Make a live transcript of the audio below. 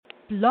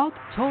Blog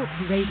Talk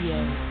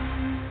Radio.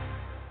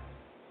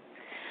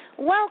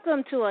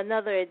 Welcome to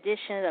another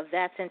edition of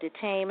That's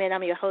Entertainment.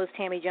 I'm your host,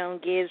 Tammy Joan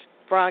Gibbs,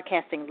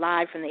 broadcasting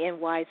live from the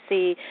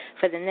NYC.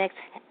 For the next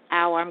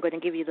hour, I'm going to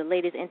give you the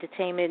latest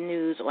entertainment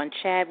news on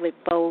Chadwick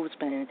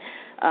Boseman,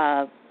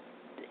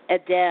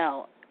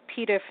 Adele,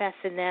 Peter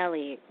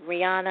Facinelli,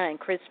 Rihanna and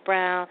Chris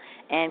Brown,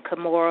 and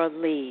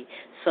Kimora Lee.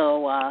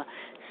 So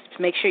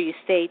make sure you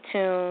stay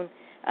tuned.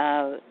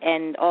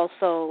 And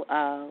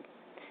also,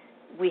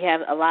 we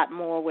have a lot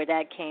more where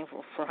that came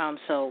from,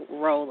 so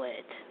roll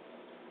it.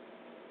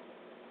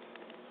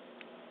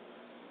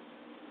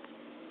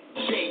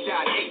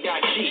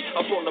 J.A.G.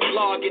 Up on the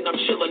blog and I'm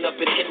chilling up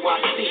in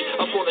NYC.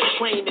 Up on the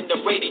train and the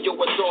radio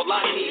is all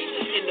I need.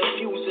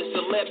 Interviews and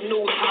celeb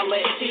news, holla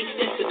at T.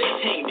 That's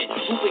entertainment.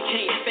 Who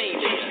became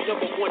famous?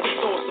 Number one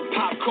source of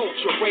pop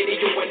culture.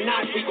 Radio or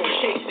not, we gon'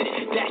 chase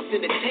it. That's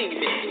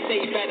entertainment.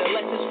 Save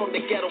adolescents from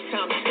the ghetto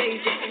town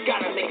stages.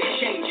 Gotta make a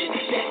change.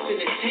 That's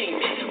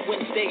entertainment.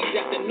 Wednesdays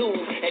afternoon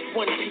at 1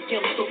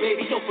 p.m. So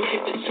baby, don't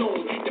forget the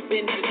tune. The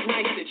Benz is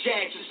nice, the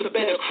Jags is a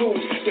better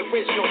cruise. There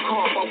is no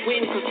calm, I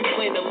win cause you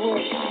plan to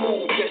lose.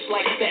 Smooth, just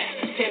like that.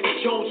 Tammy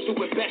Jones do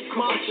it best,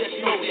 come on, just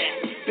know that.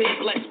 Been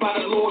blessed by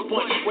the Lord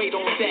once, wait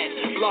on that.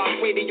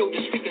 Blog radio, the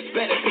speakers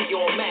better be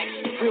on max.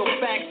 Real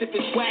facts, if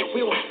it's whack,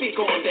 we don't speak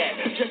on that.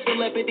 Just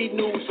celebrity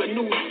news, a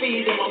news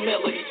feed, and my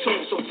melody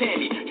tune. So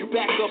Tammy, you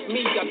back up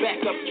me, I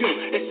back up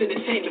you. That's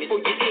entertainment for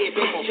your ear,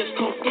 baby, just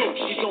come through.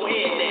 She's on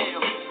air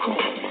now,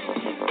 come on.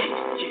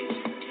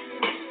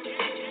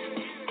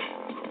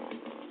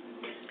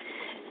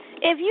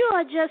 If you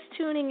are just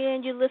tuning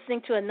in, you're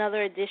listening to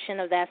another edition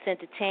of That's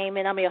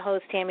Entertainment. I'm your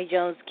host, Tammy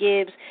Jones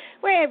Gibbs,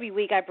 where every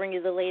week I bring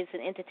you the latest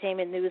in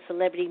entertainment news,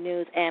 celebrity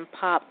news, and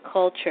pop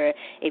culture.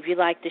 If you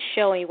like the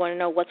show and you want to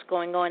know what's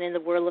going on in the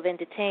world of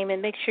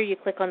entertainment, make sure you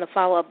click on the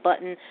follow-up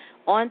button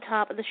on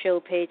top of the show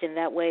page, and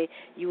that way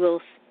you will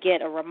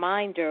get a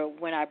reminder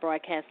when I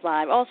broadcast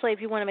live. Also,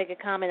 if you want to make a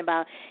comment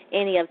about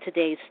any of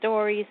today's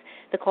stories,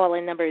 the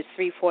call-in number is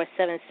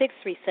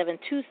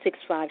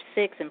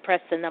 347-637-2656 and press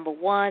the number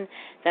 1.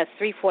 That's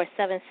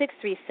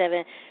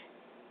 347-637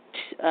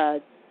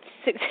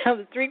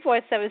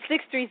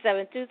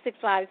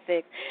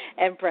 347-637-2656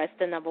 and press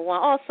the number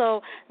 1.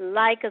 Also,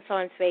 like us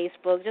on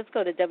Facebook. Just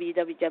go to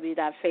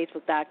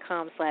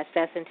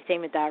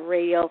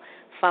www.facebook.com/that'sentertainment.radio.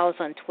 Follow us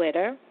on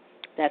Twitter.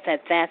 That's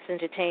at That's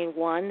Entertain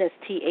 1. That's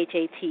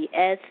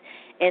THATS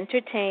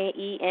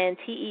Entertain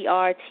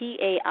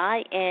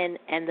ENTERTAIN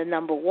and the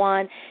number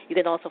 1. You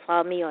can also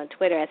follow me on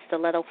Twitter at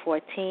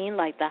Stiletto14,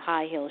 like the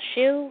high heel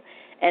shoe.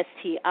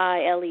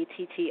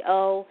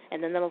 STILETTO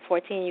and the number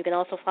 14. You can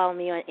also follow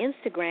me on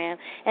Instagram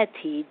at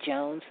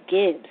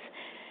TJonesGibbs.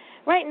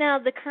 Right now,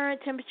 the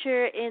current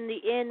temperature in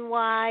the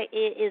NY,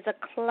 it is a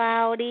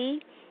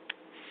cloudy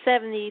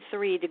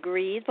 73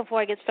 degrees. Before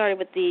I get started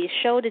with the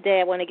show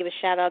today, I want to give a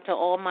shout out to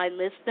all my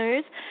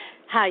listeners.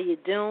 How you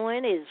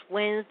doing? It's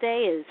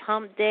Wednesday. It's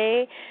Hump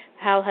Day.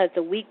 How has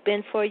the week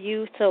been for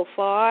you so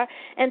far?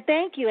 And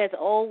thank you, as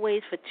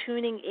always, for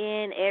tuning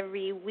in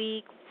every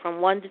week from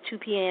 1 to 2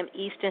 p.m.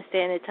 Eastern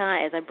Standard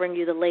Time as I bring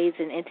you the latest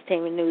in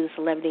entertainment news,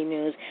 celebrity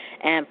news,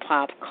 and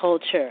pop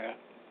culture.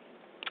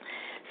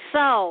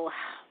 So,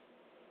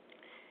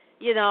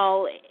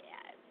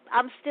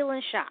 I'm still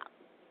in shock.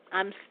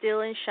 I'm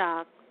still in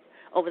shock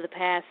over the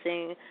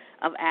passing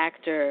of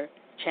actor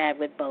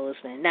Chadwick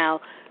Boseman.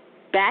 Now,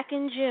 back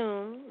in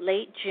June,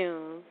 late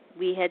June,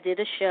 we had did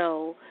a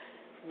show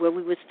where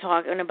we was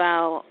talking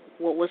about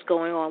what was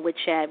going on with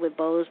Chadwick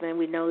Boseman.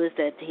 We noticed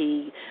that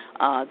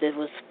there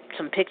was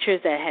some pictures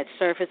that had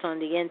surfaced on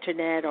the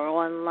internet or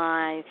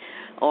online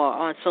or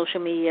on social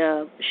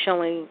media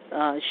showing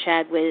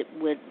Chadwick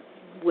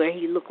where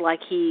he looked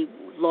like he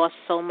lost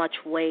so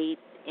much weight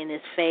in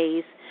his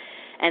face,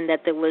 and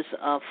that there was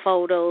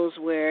photos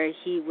where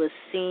he was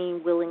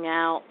seen wheeling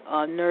out.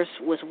 A nurse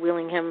was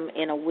wheeling him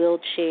in a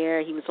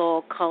wheelchair. He was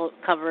all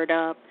covered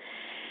up.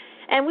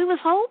 And we was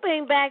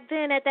hoping back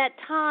then at that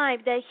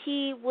time that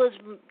he was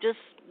just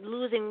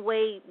losing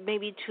weight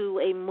maybe to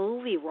a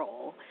movie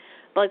role.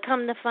 But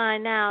come to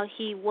find out,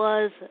 he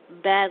was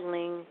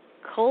battling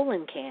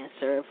colon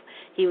cancer.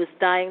 He was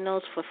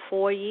diagnosed for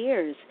 4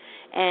 years,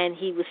 and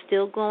he was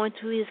still going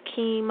through his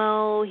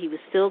chemo. He was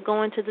still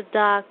going to the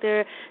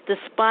doctor,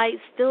 despite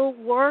still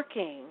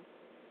working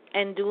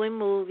and doing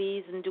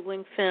movies and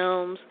doing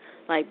films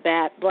like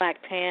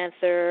Black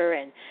Panther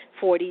and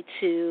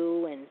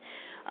 42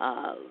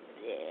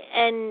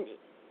 and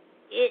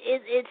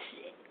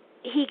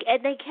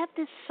they kept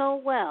it so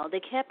well. They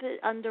kept it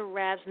under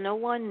wraps. No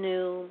one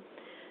knew.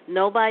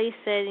 Nobody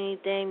said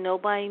anything.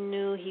 Nobody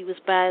knew he was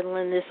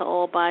battling this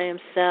all by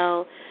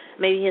himself.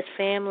 Maybe his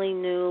family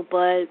knew,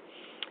 but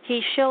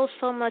he showed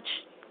so much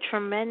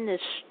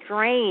tremendous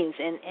strength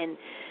and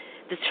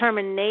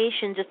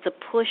determination just to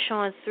push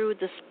on through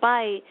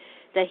despite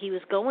that he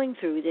was going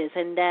through this,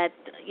 and that,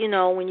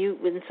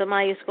 when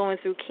somebody is going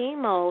through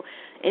chemo,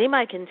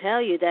 anybody can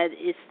tell you that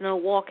it's no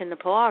walk in the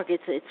park.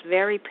 It's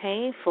very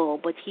painful,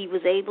 but he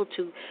was able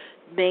to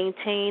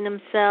maintain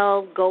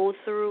himself, go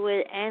through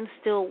it, and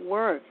still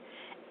work.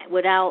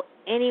 without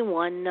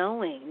anyone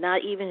knowing,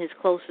 not even his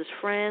closest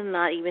friend,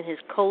 not even his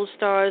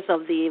co-stars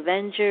of the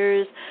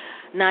Avengers,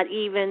 not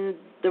even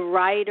the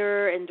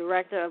writer and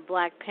director of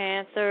Black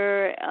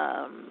Panther.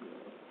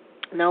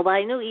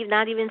 Nobody knew,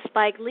 not even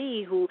Spike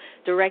Lee, who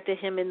directed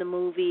him in the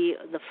movie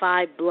The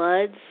Five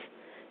Bloods.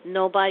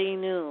 Nobody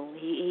knew.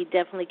 He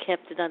definitely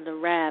kept it under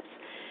wraps.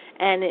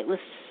 And it was,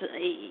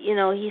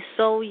 he's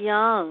so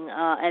young,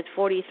 at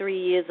 43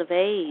 years of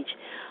age.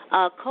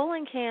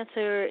 Colon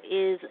cancer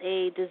is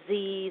a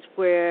disease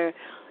where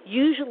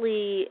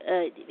usually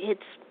it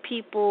hits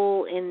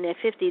people in their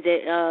 50s.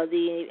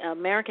 The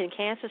American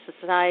Cancer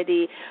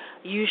Society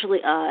usually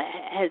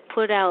has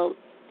put out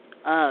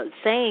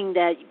saying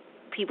that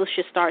people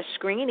should start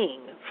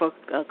screening for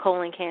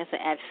colon cancer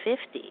at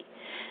 50.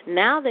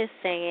 Now they're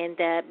saying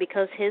that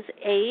because his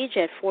age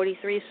at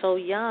 43 is so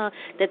young,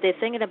 that they're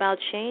thinking about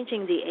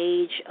changing the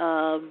age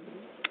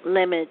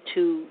limit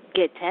to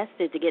get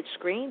tested, to get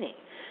screening.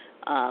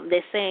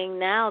 They're saying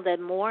now that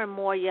more and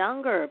more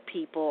younger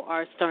people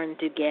are starting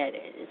to get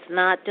it. It's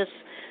not just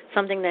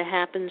something that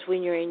happens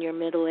when you're in your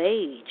middle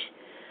age.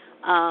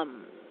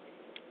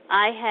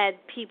 I had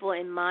people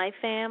in my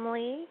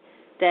family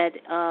that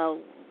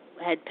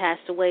had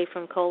passed away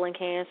from colon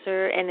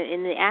cancer, and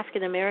in the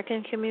African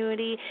American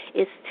community,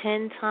 it's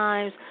 10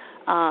 times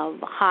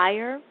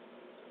higher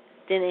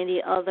than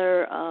any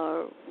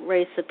other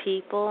race of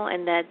people,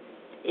 and that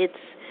it's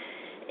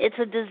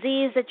a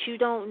disease that you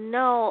don't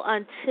know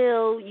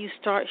until you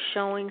start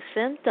showing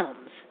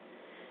symptoms,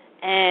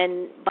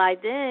 and by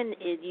then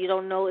you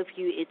don't know if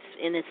it's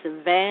in its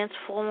advanced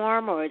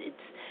form or it's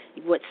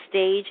what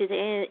stage it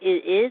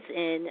is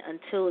in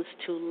until it's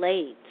too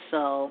late.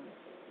 So.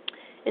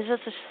 It's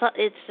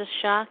just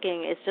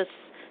shocking. It's just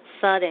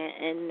sudden.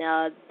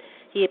 And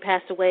he had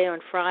passed away on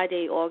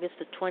Friday, August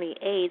the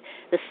 28th,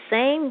 the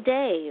same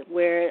day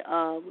where,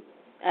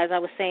 as I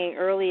was saying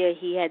earlier,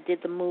 he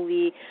did the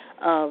movie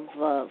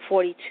of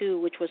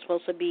 42, which was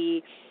supposed to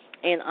be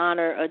in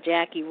honor of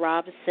Jackie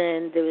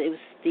Robinson. It was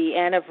the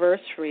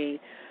anniversary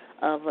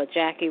of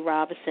Jackie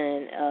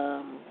Robinson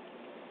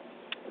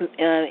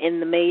in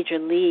the major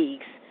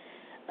leagues.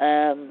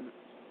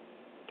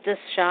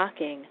 Just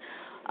shocking.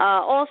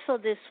 Also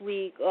this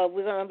week,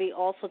 we're going to be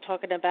also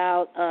talking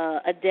about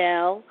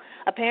Adele.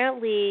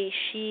 Apparently,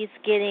 she's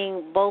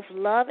getting both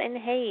love and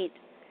hate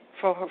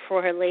for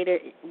her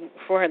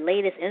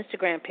latest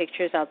Instagram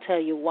pictures. I'll tell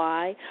you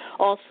why.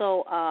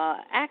 Also,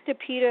 actor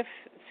Peter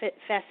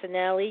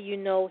Facinelli, you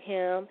know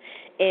him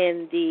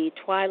in the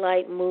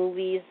Twilight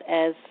movies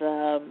as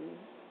the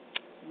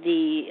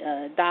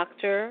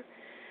doctor.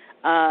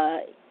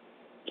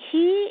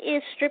 He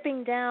is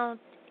stripping down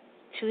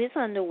to his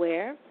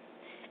underwear.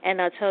 And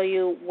I'll tell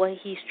you what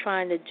he's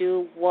trying to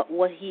do,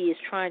 what he is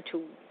trying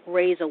to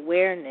raise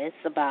awareness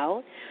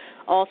about.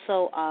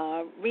 Also,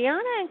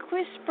 Rihanna and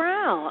Chris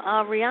Brown.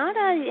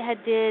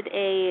 Rihanna did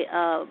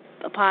a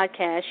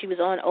podcast. She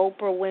was on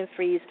Oprah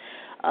Winfrey's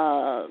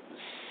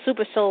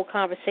Super Soul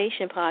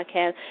Conversation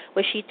podcast,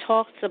 where she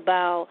talks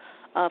about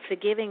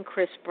forgiving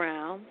Chris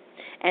Brown,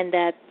 and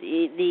that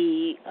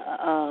the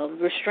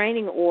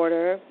restraining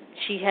order,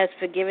 she has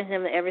forgiven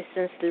him ever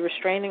since the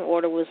restraining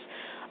order was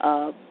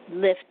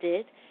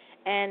lifted.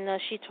 And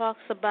she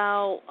talks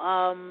about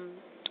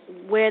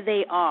where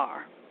they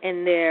are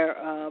in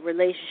their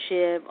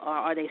relationship.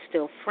 Are they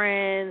still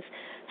friends?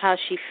 How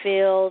she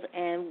feels,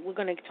 and we're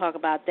going to talk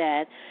about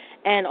that.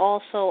 And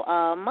also,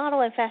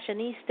 model and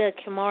fashionista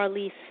Kimara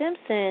Lee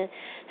Simpson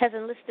has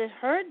enlisted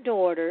her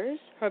daughters,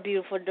 her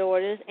beautiful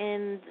daughters,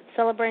 in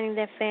celebrating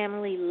their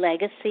family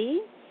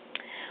legacy.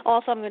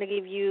 Also, I'm going to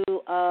give you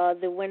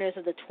the winners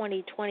of the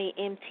 2020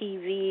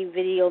 MTV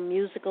Video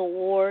Music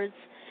Awards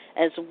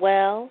as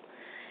well.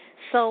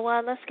 So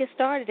let's get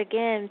started.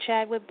 Again,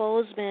 Chadwick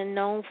Boseman,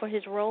 known for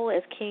his role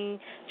as King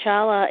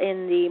T'Challa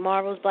in the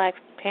Marvel's Black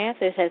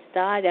Panthers, has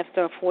died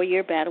after a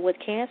 4-year battle with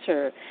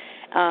cancer.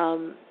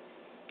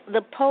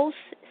 The Post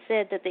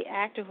said that the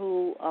actor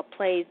who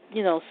played,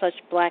 such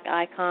black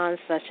icons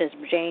such as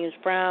James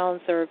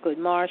Brown, Thurgood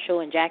Marshall,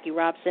 and Jackie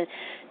Robinson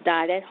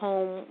died at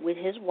home with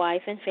his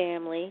wife and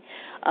family.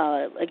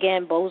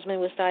 Again, Boseman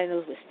was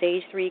diagnosed with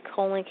stage 3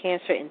 colon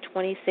cancer in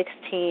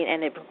 2016,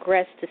 and it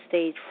progressed to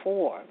stage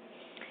 4.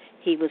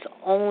 He was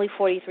only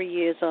 43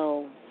 years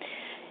old.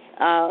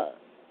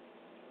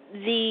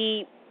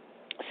 The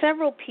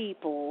several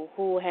people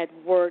who had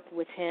worked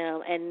with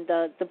him, and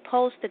the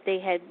post that they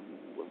had,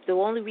 the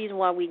only reason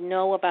why we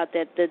know about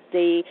that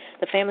the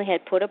family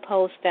had put a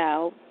post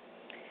out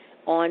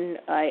on,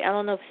 I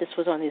don't know if this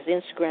was on his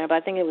Instagram, but I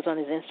think it was on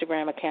his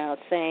Instagram account,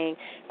 saying,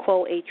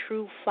 quote, "A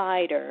true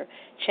fighter,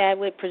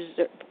 Chadwick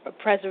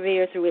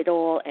persevered through it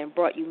all and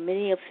brought you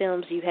many of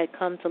films you had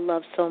come to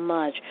love so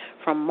much,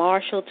 from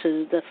Marshall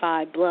to The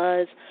Five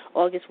Bloods,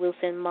 August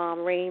Wilson,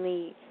 Mom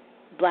Rainey,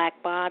 Black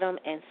Bottom,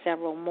 and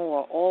several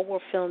more. All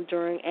were filmed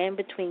during and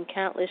between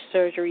countless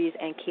surgeries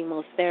and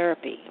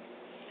chemotherapy."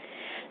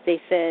 They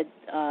said,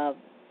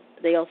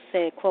 they also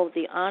said, quote,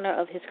 "The honor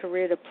of his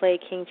career to play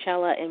King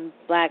T'Challa in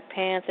Black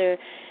Panther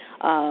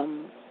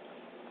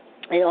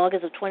In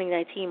August of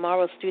 2019,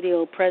 Marvel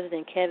Studio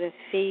President Kevin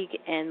Feige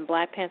and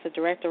Black Panther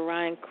director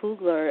Ryan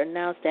Coogler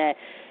announced that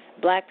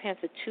Black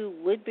Panther 2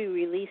 would be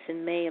released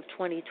in May of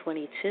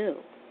 2022.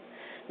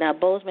 Now,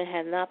 Boseman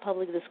has not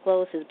publicly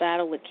disclosed his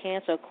battle with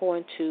cancer,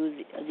 according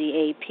to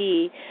the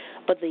AP,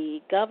 but the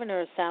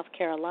governor of South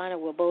Carolina,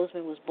 where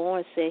Boseman was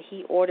born, said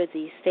he ordered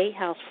the State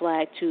House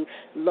flag to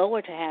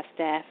lower to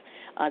half-staff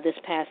this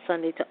past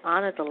Sunday to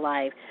honor the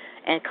life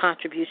and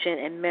contribution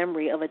and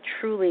memory of a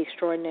truly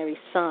extraordinary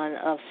son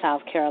of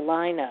South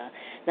Carolina.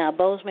 Now,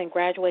 Boseman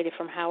graduated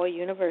from Howard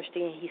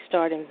University, and he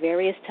starred in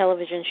various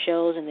television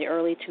shows in the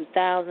early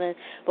 2000s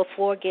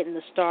before getting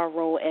the star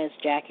role as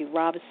Jackie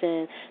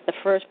Robinson, the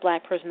first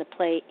black person to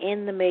play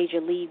in the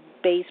Major League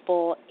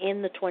Baseball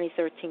in the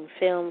 2013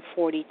 film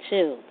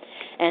 42.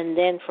 And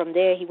then from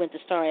there, he went to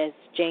star as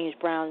James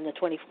Brown in the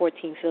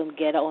 2014 film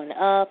Get On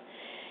Up,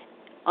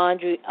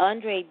 Andre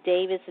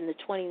Davis in the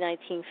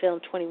 2019 film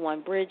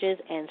 21 Bridges,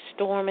 and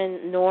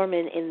Stormin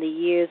Norman in the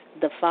years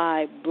The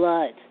Five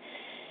Bloods.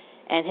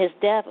 And his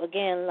death,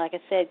 again, like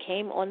I said,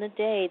 came on the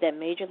day that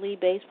Major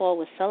League Baseball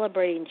was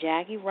celebrating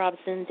Jackie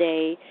Robinson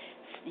Day,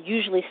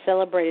 usually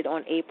celebrated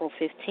on April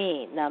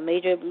 15. Now,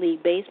 Major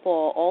League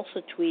Baseball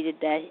also tweeted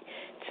that,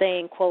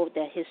 saying, quote,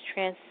 that his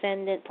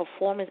transcendent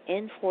performance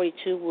in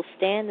 42 will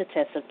stand the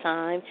test of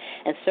time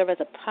and serve as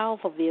a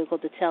powerful vehicle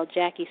to tell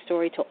Jackie's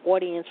story to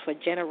audience for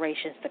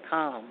generations to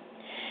come.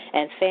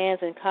 And fans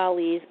and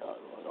colleagues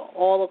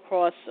all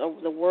across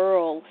the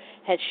world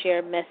had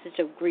shared message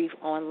of grief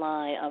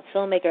online.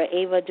 Filmmaker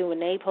Ava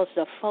DuVernay posted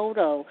a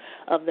photo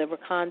of the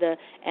Wakanda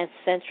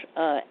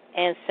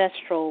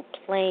ancestral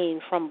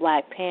plane from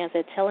Black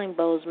Panther, telling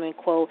Boseman,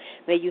 quote,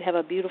 may you have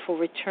a beautiful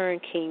return,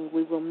 King.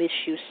 We will miss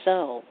you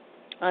so,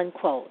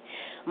 unquote.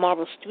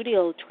 Marvel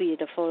Studios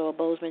tweeted a photo of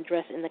Boseman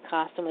dressed in the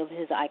costume of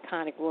his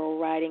iconic role,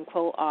 writing,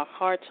 quote, our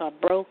hearts are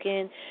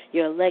broken.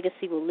 Your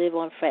legacy will live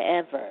on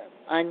forever,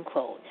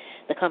 unquote.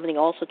 The company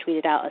also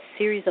tweeted out a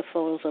series of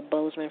photos of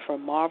Boseman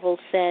from Marvel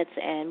sets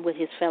and with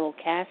his fellow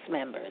cast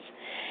members.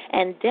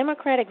 And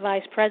Democratic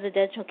vice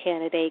presidential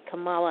candidate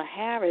Kamala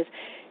Harris,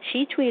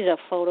 she tweeted a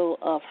photo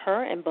of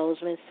her and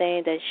Boseman,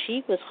 saying that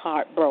she was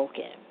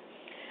heartbroken.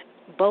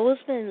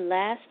 Boseman's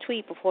last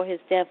tweet before his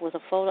death was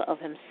a photo of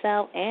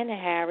himself and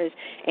Harris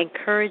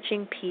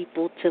encouraging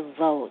people to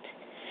vote.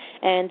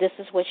 And this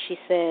is what she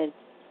said,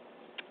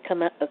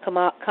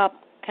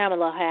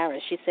 Kamala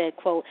Harris. She said,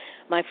 quote,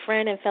 my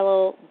friend and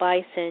fellow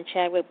Bison,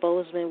 Chadwick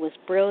Boseman, was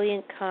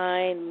brilliant,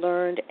 kind,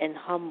 learned, and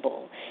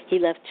humble. He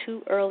left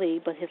too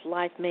early, but his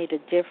life made a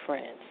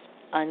difference,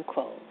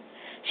 unquote.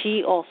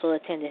 She also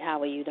attended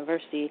Howard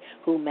University,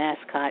 whose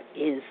mascot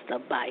is the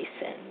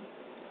Bison.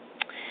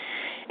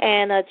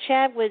 And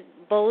Chadwick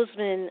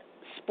Boseman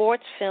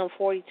sports film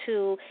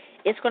 42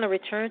 is going to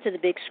return to the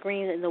big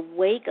screen in the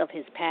wake of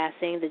his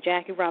passing. The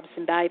Jackie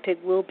Robinson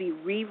biopic will be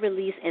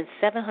re-released in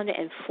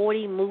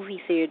 740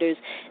 movie theaters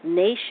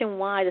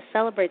nationwide to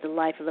celebrate the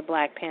life of the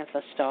Black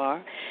Panther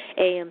star.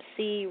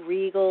 AMC,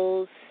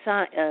 Regal,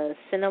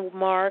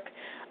 Cinemark,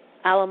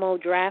 Alamo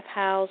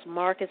Drafthouse,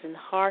 Marcus and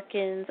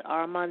Harkins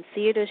are among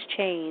theaters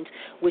chains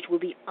which will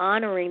be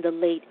honoring the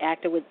late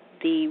actor with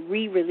the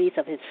re-release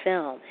of his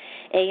film.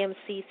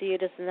 AMC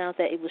Theaters announced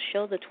that it will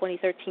show the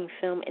 2013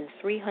 film in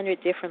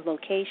 300 different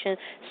locations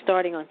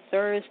starting on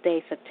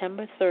Thursday,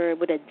 September 3rd,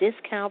 with a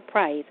discount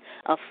price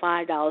of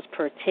 $5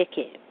 per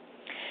ticket.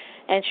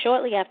 And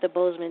shortly after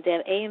Boseman's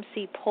death,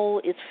 AMC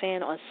polled its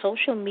fans on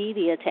social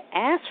media to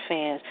ask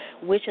fans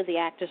which of the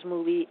actors'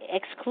 movies,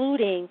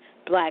 excluding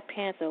Black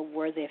Panther,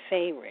 were their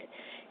favorite.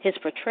 His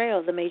portrayal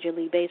of the Major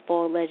League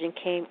Baseball legend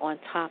came on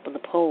top of the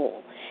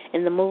poll.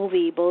 In the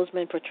movie,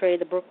 Boseman portrayed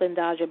the Brooklyn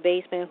Dodger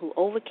baseman who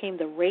overcame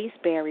the race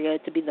barrier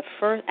to be the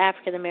first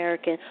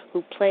African-American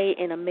who played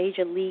in a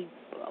Major League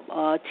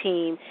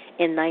team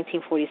in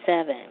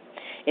 1947.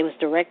 It was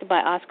directed by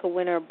Oscar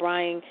winner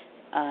Brian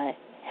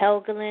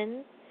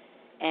Helgeland,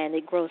 and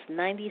it grossed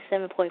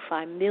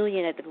 $97.5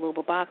 million at the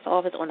global box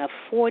office on a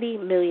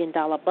 $40 million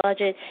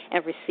budget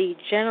and received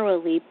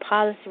generally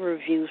positive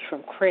reviews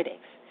from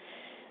critics.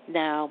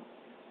 Now,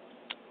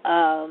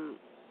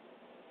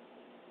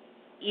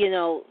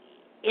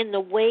 in the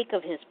wake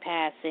of his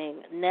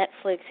passing,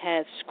 Netflix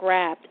has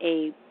scrapped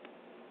a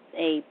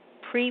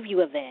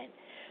preview event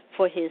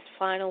for his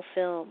final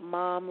film,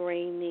 Mom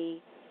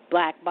Rainey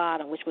Black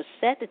Bottom, which was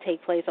set to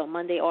take place on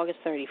Monday, August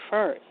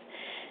 31st.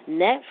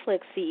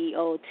 Netflix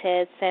CEO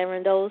Ted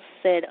Sarandos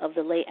said of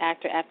the late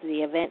actor after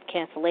the event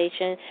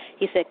cancellation,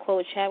 he said,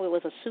 quote, Chadwick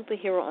was a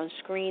superhero on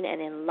screen and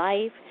in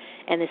life,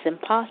 and it's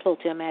impossible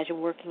to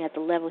imagine working at the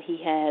level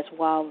he has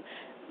while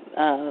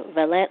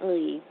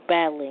valiantly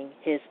battling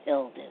his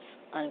illness,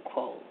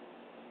 unquote.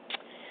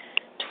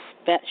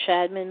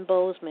 Chadwick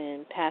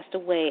Boseman passed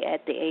away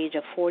at the age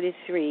of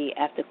 43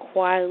 after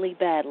quietly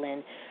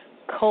battling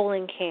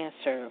colon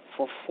cancer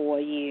for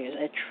 4 years.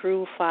 A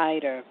true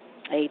fighter.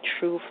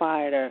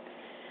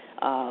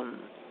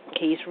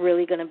 He's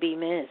really going to be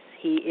missed.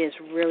 He is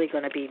really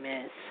going to be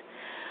missed.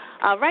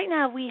 Right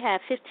now we have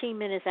 15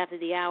 minutes after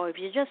the hour. If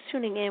you're just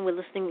tuning in,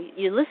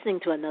 you're listening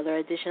to another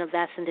edition of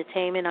That's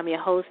Entertainment. I'm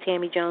your host,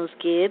 Tammy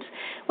Jones-Gibbs,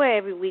 where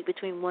every week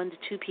between 1 to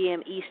 2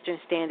 p.m. Eastern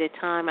Standard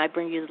Time, I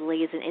bring you the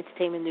latest in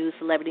entertainment news,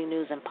 celebrity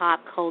news, and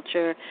pop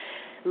culture.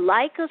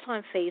 Like us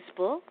on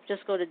Facebook.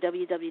 Just go to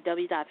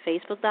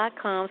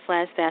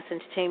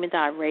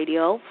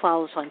www.facebook.com/thatsentertainment.radio.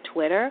 Follow us on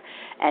Twitter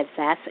at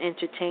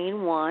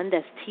That'sEntertain1.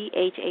 That's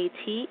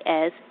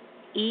That'sEntertain1.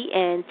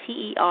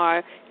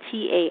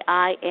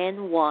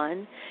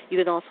 You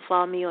can also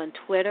follow me on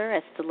Twitter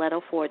at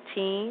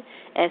Stiletto14,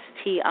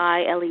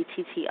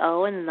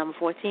 STILETTO, and the number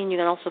 14. You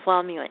can also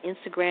follow me on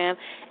Instagram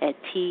at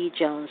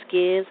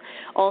TJonesGives.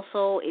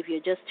 Also, if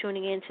you're just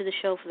tuning in to the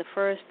show for the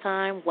first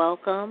time,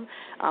 welcome.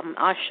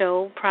 Our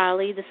show,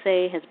 proudly to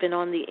say, has been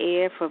on the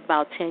air for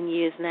about 10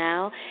 years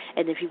now.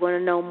 And if you want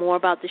to know more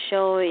about the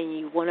show and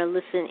you want to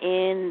listen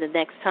in the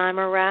next time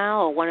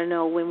around or want to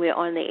know when we're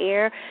on the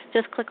air,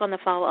 just click on the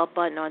follow-up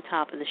button on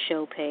top of the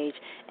show page,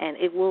 and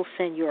it will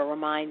send you a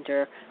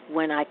reminder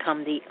when I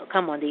come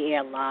on the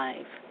air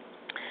live.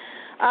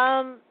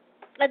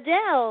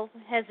 Adele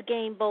has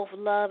gained both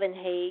love and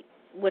hate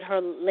with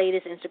her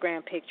latest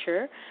Instagram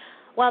picture.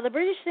 While the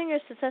British singer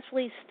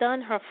successfully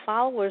stunned her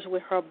followers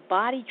with her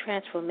body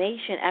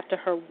transformation after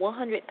her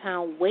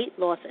 100-pound weight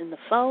loss in the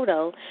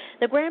photo,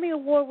 the Grammy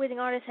Award-winning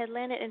artist had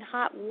landed in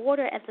hot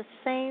water at the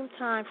same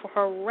time for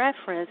her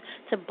reference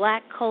to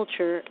black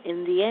culture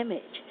in the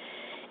image.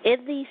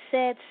 In the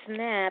said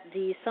snap,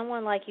 the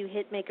Someone Like You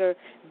hitmaker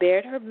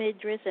bared her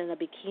midriff in a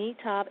bikini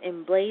top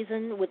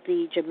emblazoned with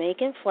the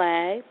Jamaican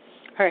flag.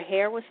 Her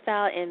hair was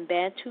styled in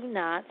Bantu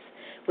knots,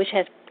 which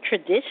has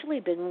traditionally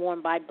been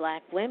worn by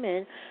black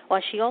women,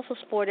 while she also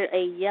sported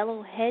a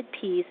yellow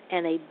headpiece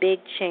and a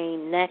big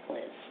chain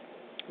necklace.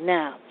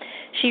 Now,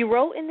 she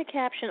wrote in the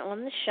caption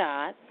on the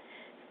shot,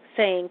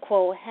 saying,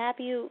 quote,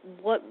 "Happy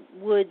what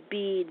would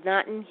be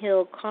Notting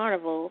Hill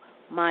Carnival,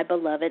 my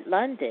beloved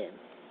London."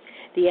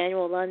 The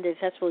annual London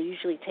Festival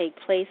usually takes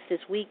place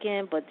this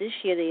weekend, but this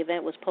year the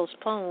event was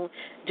postponed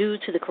due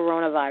to the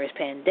coronavirus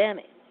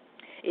pandemic.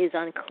 It is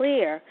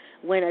unclear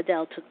when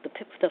Adele took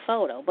the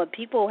photo, but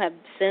people have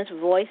since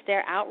voiced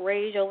their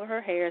outrage over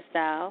her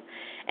hairstyle.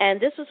 And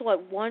this is what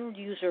one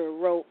user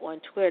wrote on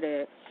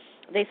Twitter.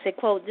 They said,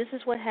 quote, "This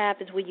is what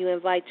happens when you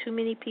invite too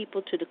many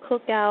people to the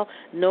cookout.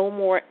 No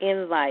more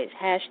invites.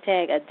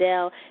 Hashtag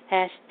Adele,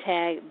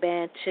 hashtag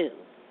Bantu."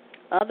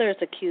 Others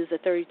accused the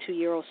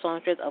 32-year-old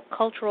songstress of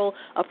cultural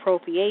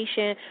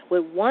appropriation,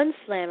 with one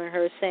slamming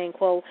her, saying,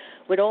 quote,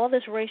 "With all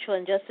this racial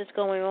injustice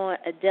going on,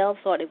 Adele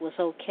thought it was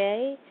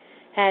okay.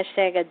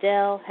 Hashtag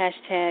Adele,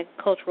 hashtag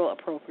cultural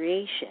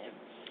appropriation."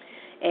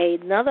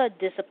 Another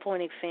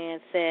disappointed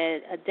fan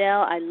said,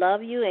 "Adele, I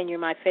love you and you're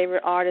my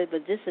favorite artist,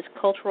 but this is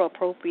cultural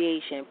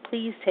appropriation.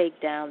 Please take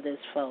down this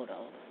photo."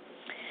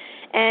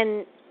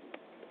 And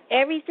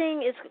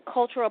everything is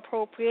cultural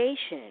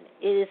appropriation.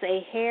 It is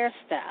a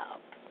hairstyle.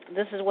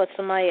 This is what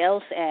somebody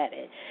else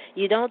added.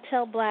 You don't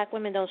tell black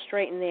women don't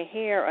straighten their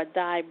hair or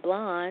dye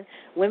blonde.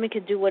 Women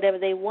can do whatever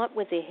they want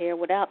with their hair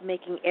without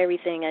making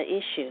everything an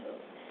issue.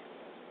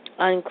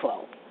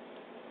 Unquote.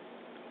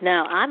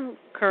 Now, I'm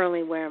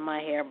currently wearing my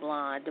hair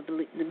blonde.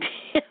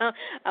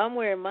 I'm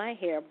wearing my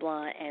hair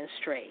blonde and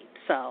straight.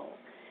 So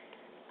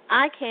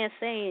I can't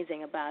say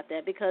anything about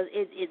that because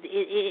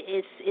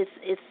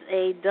it's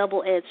a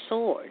double-edged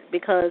sword,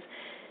 because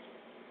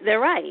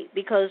they're right.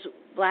 Because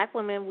black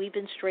women, we've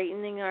been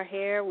straightening our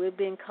hair, we've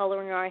been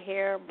coloring our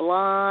hair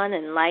blonde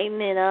and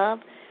lightening it up.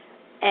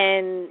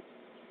 And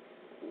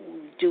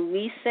do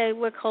we say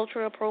we're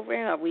cultural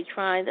appropriate? Are we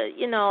trying to,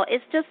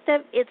 it's just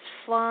that it's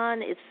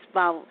fun. It's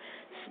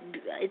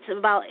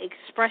about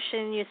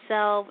expressing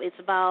yourself. It's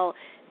about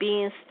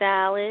being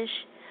stylish.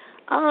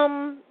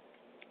 I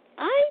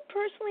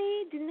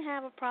personally didn't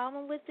have a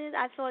problem with it.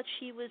 I thought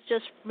she was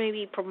just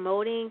maybe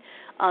promoting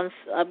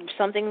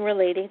something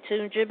relating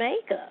to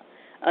Jamaica,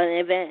 an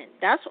event.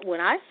 That's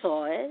when I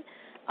saw it.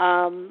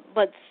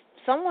 But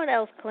someone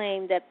else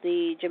claimed that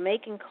the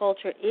Jamaican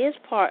culture is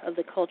part of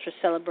the culture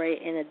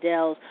celebrated in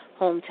Adele's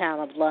hometown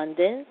of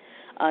London.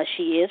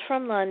 She is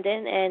from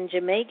London, and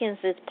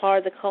Jamaicans is part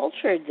of the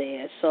culture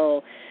there.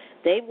 So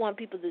they want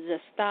people to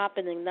just stop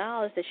and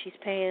acknowledge that she's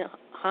paying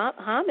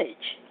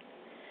homage.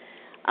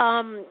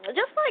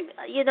 Just like,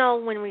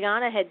 when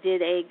Rihanna had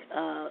did a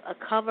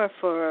cover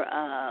for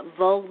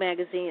Vogue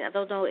magazine, I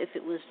don't know if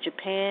it was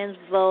Japan's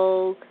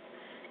Vogue.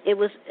 It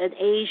was an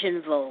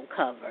Asian Vogue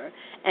cover,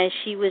 and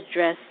she was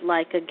dressed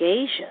like a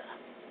geisha,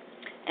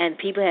 and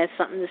people had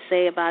something to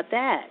say about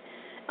that.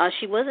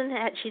 She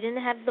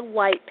didn't have the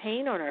white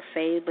paint on her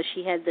face, but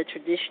she had the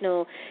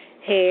traditional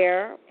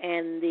hair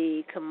and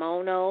the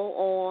kimono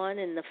on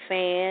and the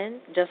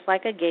fan, just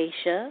like a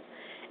geisha.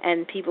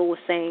 And people were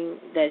saying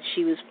that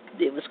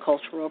it was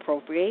cultural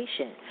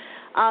appropriation.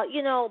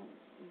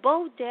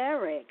 Bo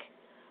Derek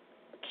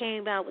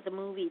came out with the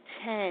movie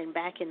 10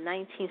 back in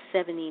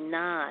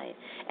 1979,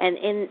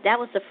 and that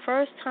was the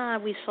first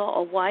time we saw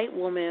a white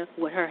woman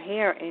with her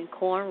hair in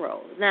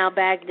cornrows. Now,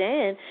 back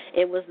then,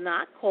 it was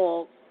not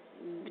called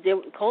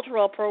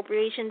cultural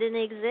appropriation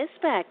didn't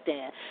exist back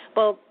then.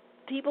 But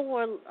people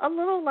were a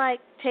little like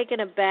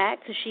taken aback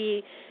because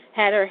she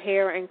had her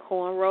hair in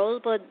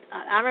cornrows. But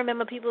I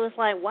remember people was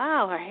like,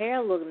 "Wow, her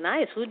hair looked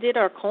nice. Who did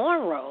her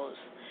cornrows?"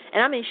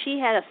 And I mean, she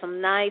had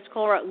some nice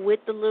cornrows with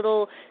the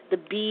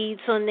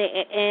beads on the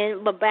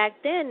end. But back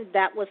then,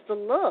 that was the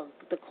look,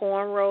 the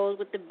cornrows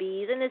with the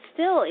beads, and it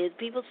still is.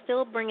 People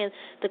still bringing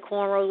the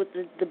cornrows with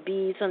the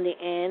beads on the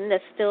end.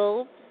 That's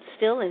still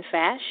in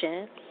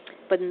fashion.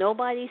 But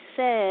nobody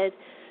said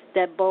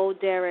that Bo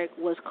Derek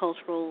was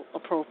cultural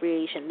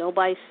appropriation.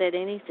 Nobody said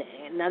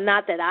anything. Now,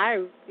 not that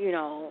I,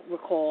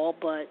 recall,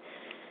 but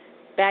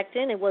back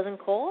then it wasn't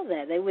called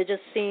that. They were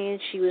just seeing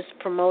she was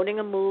promoting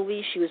a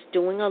movie, she was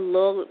doing a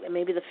look,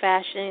 maybe the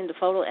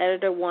photo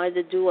editor wanted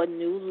to do a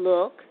new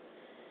look.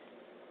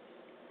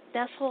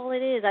 That's all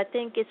it is. I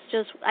think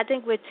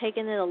we're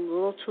taking it a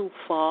little too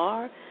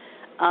far.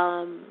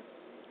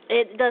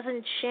 It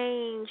doesn't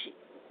change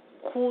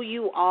who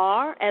you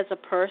are as a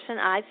person,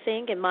 I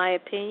think, in my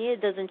opinion.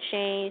 It doesn't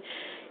change,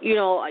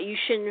 you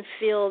shouldn't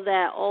feel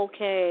that,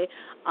 okay,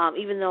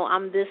 even though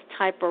I'm this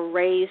type of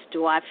race,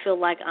 do I feel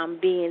like I'm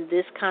being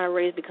this kind of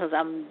race because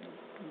I'm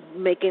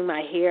making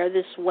my hair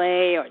this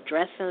way or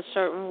dressing a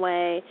certain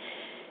way?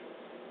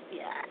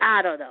 Yeah,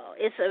 I don't know.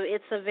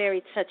 It's a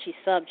very touchy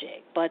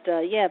subject. But,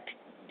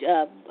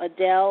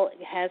 Adele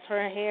has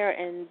her hair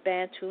in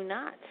Bantu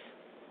knots.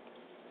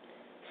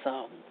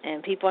 So,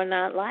 and people are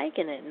not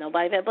liking it.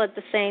 But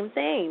the same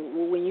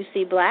thing, when you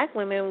see black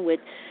women with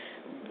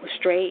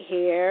straight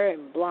hair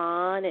and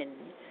blonde, and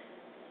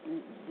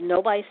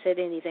nobody said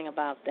anything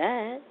about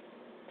that.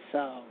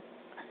 So,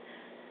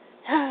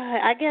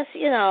 I guess,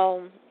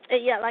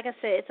 like I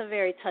said, it's a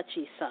very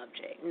touchy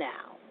subject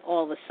now.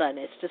 All of a sudden,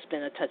 it's just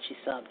been a touchy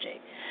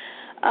subject.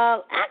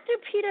 Actor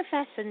Peter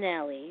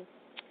Facinelli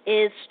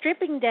is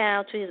stripping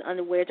down to his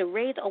underwear to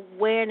raise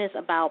awareness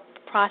about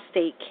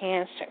prostate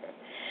cancer.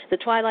 The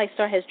Twilight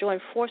Star has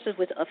joined forces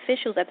with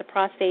officials at the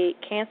Prostate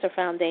Cancer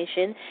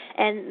Foundation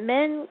and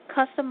men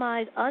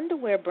customized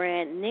underwear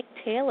brand Nick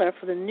Taylor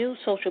for the new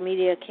social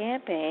media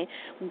campaign,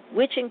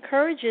 which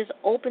encourages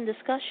open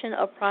discussion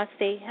of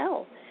prostate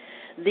health.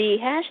 The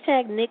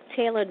hashtag Nick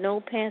Taylor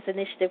No Pants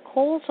Initiative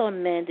calls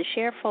on men to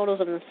share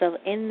photos of themselves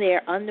in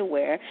their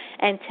underwear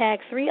and tag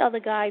 3 other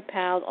guy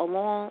pals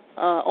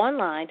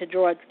online to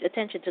draw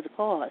attention to the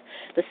cause.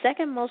 The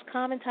second most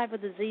common type of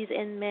disease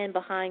in men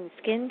behind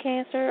skin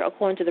cancer,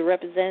 according to the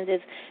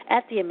representatives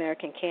at the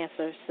American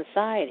Cancer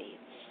Society.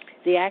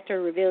 The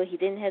actor revealed he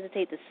didn't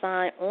hesitate to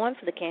sign on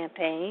for the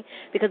campaign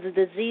because the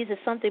disease is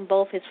something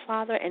both his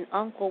father and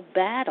uncle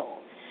battled.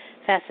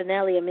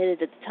 Facinelli admitted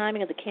that the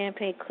timing of the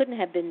campaign couldn't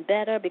have been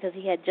better because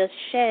he had just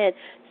shed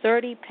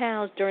 30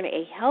 pounds during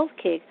a health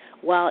kick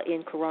while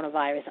in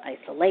coronavirus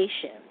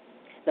isolation.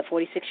 The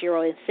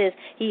 46-year-old insists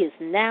he is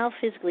now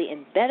physically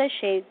in better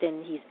shape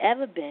than he's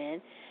ever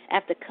been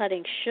after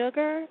cutting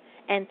sugar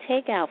and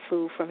takeout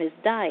food from his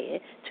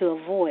diet to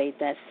avoid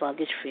that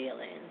sluggish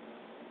feeling.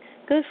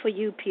 Good for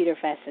you, Peter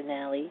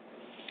Facinelli.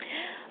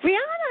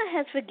 Rihanna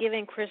has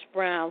forgiven Chris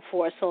Brown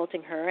for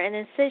assaulting her and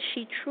insists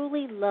she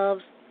truly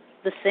loves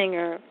the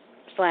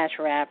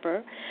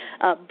singer/rapper.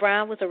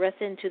 Brown was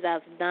arrested in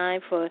 2009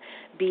 for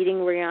beating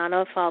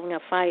Rihanna following a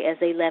fight as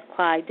they left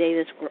Clive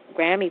Davis'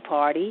 Grammy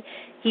party.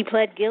 He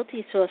pled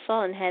guilty to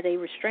assault and had a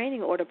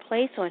restraining order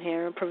placed on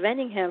him,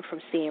 preventing him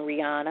from seeing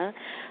Rihanna.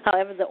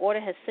 However, the order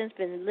has since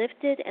been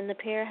lifted, and the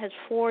pair has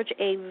forged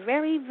a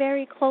very,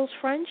 very close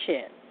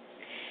friendship.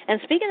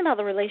 And speaking about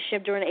the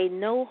relationship during a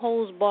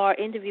no-holds-barred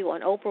interview on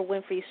Oprah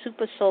Winfrey's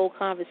Super Soul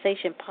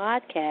Conversation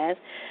podcast,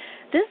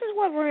 this is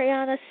what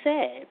Rihanna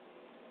said.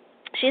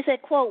 She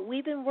said, quote,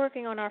 "We've been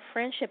working on our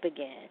friendship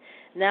again.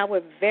 Now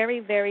we're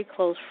very, very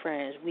close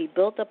friends. We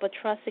built up a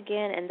trust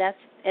again, and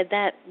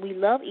that we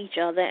love each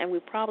other, and we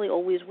probably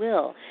always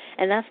will.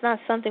 And that's not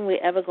something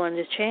we're ever going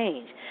to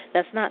change.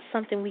 That's not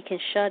something we can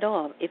shut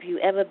off if you've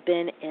ever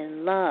been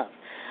in love.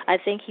 I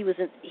think he was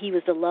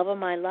the love of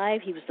my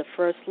life. He was the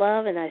first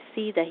love, and I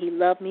see that he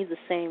loved me the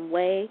same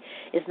way.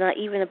 It's not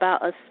even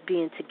about us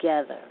being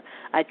together.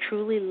 I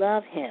truly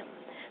love him.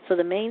 So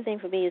the main thing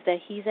for me is that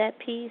he's at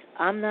peace.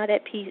 I'm not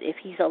at peace if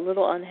he's a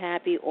little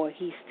unhappy or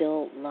he's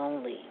still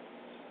lonely."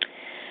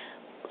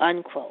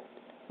 Unquote.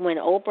 When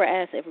Oprah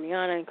asked if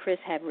Rihanna and Chris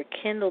had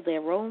rekindled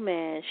their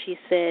romance, she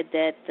said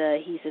that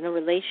he's in a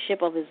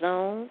relationship of his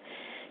own.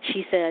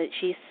 She said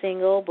she's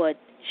single, but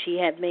she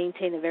had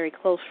maintained a very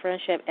close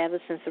friendship ever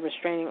since the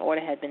restraining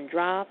order had been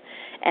dropped,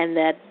 and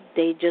that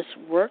they just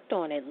worked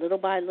on it little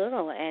by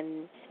little,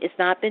 and it's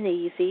not been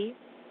easy.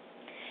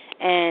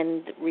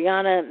 And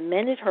Rihanna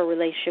mended her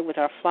relationship with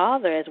her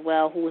father as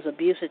well, who was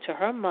abusive to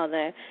her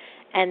mother,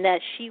 and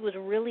that she was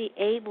really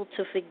able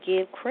to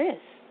forgive Chris.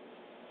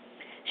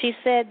 She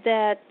said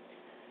that,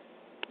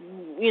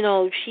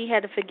 she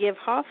had to forgive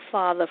her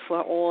father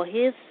for all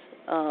his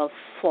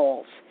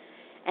faults,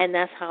 and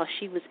that's how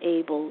she was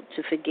able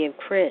to forgive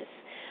Chris.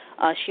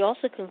 She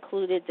also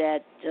concluded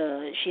that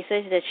she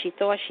said that she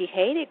thought she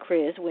hated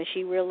Chris when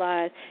she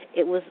realized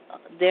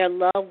their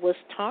love was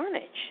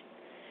tarnished.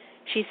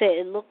 She said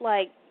it looked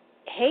like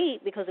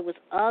hate because it was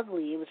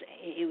ugly. There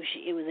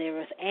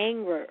was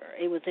anger.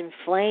 It was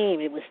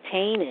inflamed. It was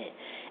tainted,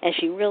 and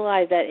she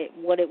realized that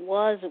what it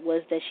was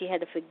that she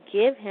had to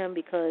forgive him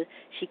because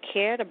she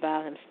cared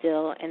about him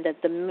still, and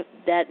that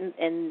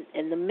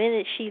the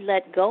minute she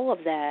let go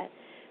of that,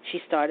 she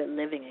started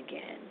living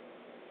again.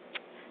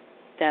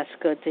 That's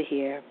good to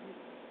hear.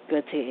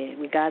 Good to hear.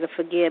 We got to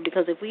forgive,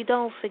 because if we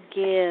don't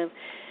forgive,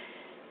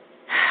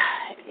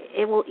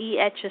 it will eat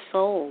at your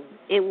soul.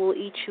 It will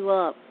eat you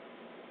up.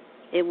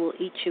 It will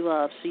eat you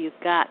up, so you've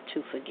got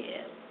to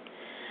forgive.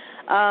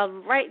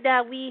 Right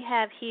now we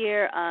have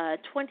here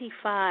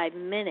 25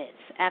 minutes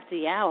after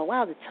the hour.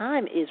 Wow, the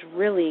time is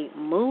really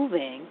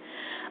moving.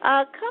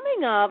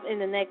 Coming up in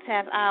the next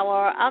half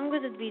hour, I'm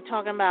going to be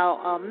talking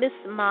about Miss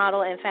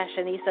Model and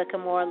Fashionista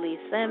Kimora Lee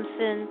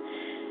Simpson.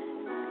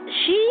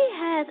 She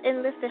has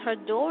enlisted her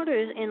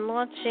daughters in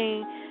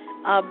launching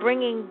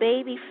Bringing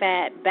Baby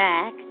Fat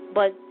Back,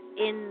 but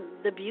in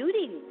the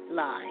beauty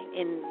line,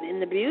 in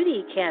the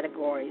beauty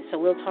category. So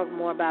we'll talk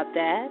more about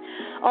that.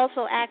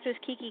 Also, actress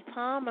Keke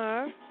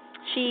Palmer,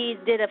 she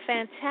did a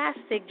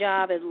fantastic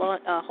job at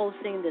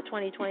hosting the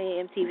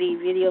 2020 MTV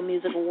Video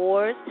Music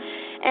Awards.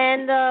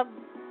 And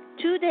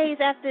 2 days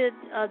after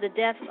the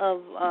death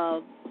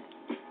of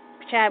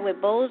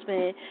Chadwick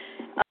Boseman,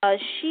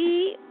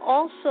 she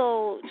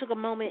also took a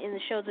moment in the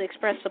show to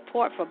express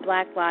support for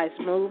Black Lives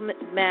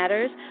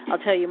Matters. I'll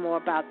tell you more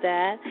about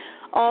that.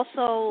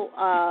 Also,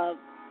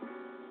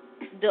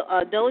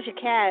 Doja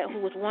Cat,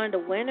 who was one of the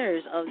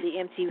winners of the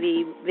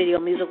MTV Video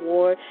Music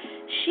Award,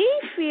 she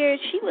feared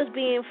she was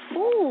being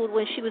fooled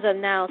when she was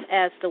announced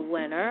as the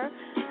winner.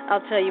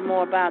 I'll tell you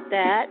more about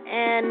that.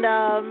 And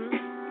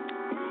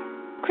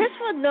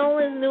Christopher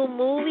Nolan's new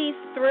movie,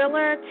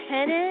 Thriller,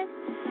 Tenet,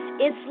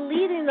 it's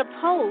leading the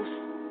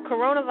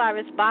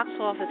post-coronavirus box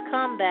office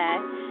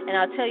comeback, and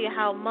I'll tell you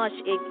how much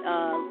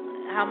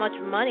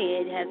money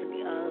it has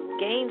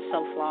gained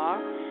so far.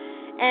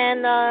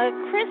 And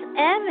Chris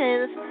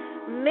Evans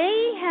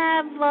may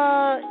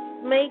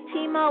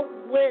team up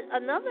with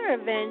another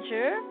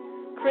Avenger,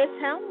 Chris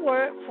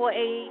Hemsworth, for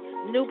a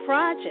new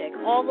project.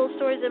 All those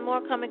stories and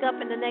more coming up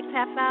in the next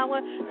half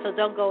hour, so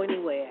don't go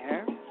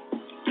anywhere.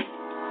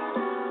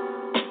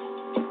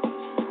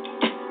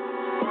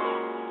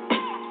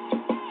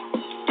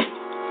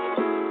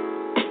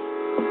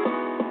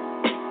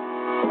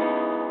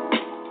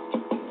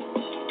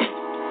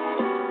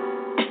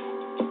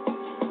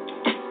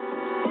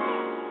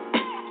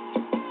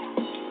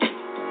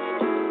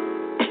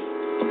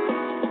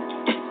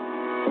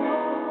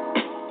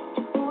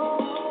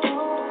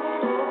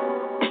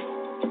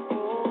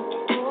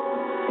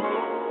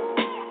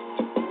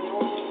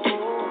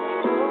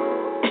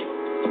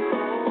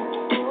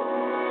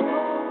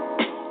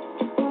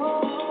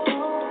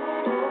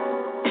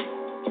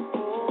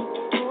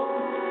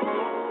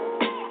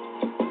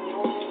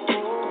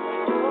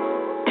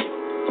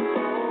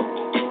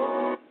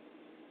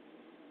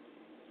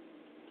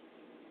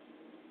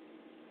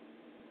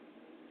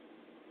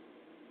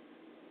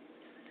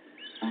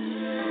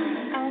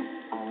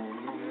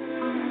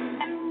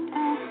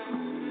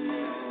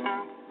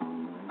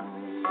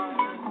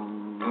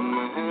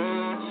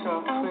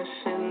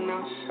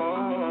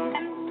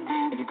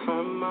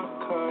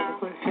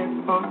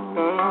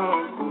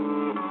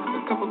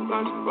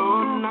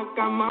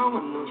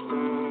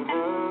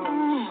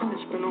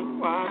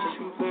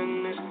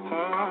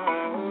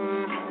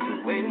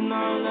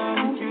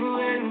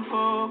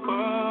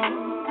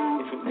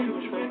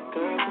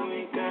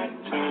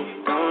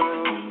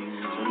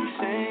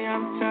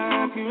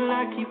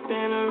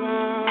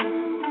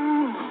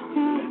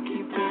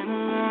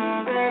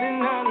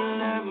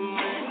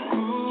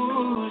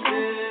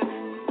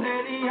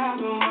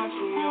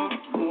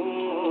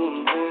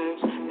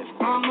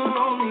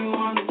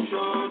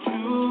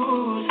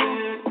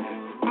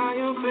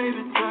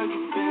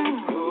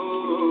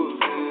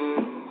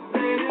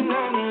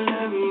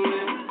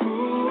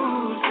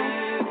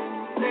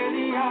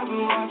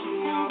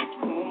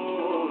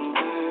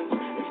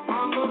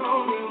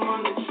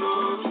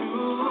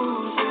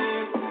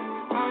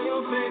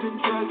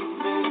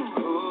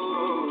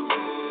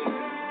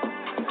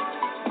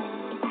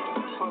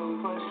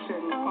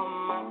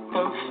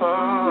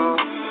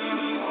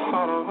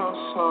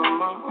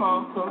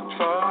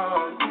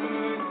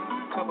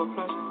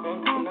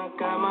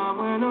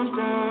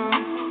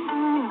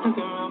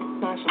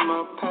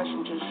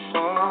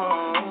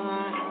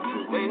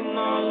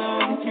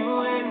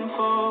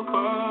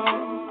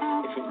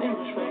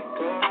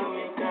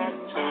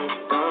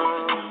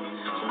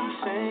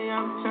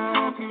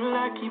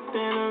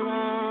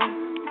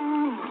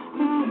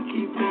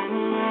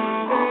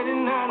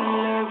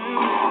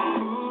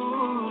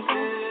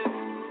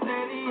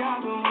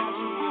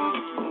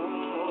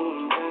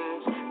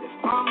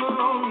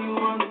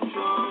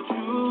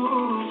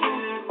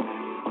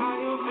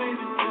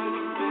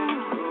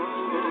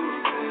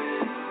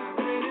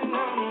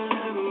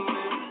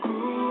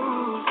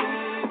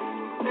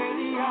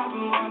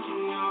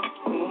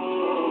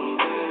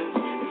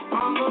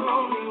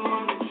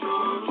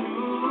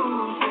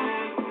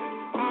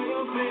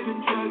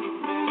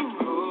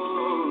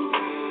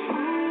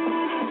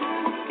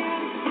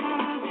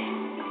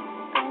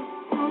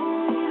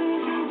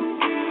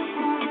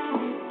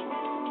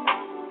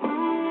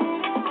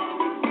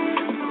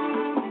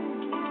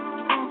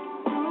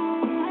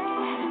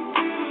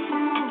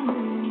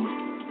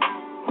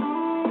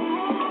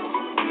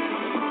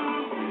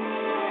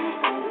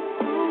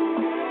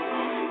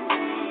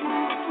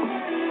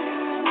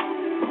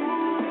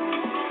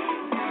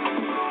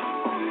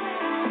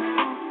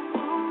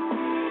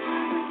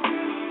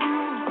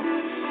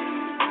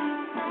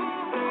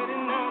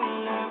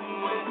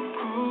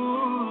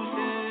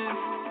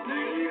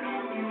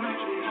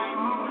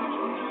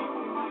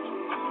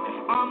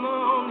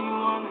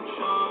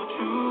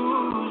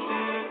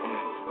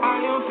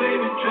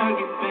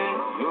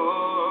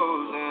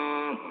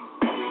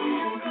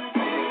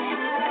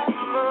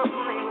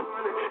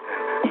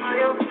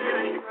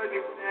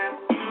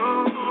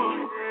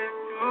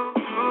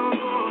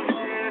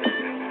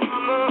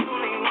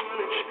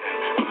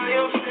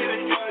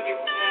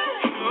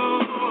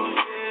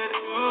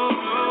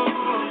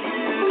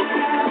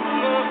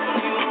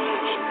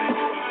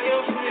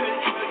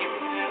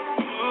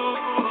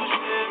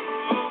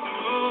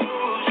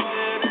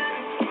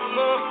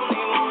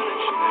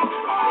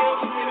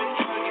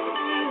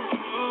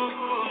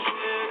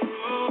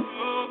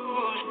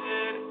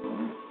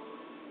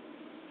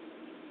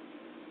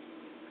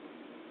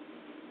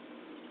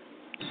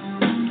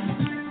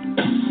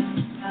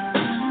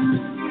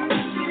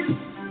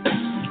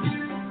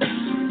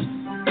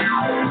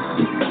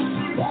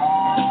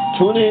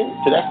 Tune in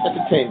to That's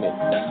Entertainment,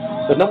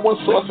 the number one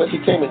source for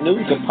entertainment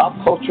news and pop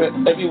culture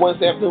every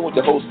Wednesday afternoon with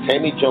your host,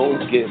 Tammy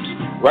Jones Gibbs,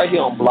 right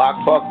here on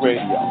Blog Talk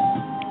Radio.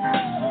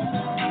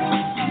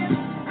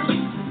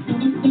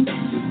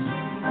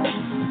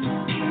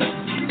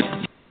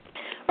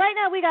 Right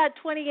now, we got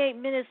 28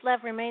 minutes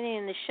left remaining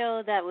in the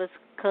show. That was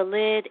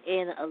Khalid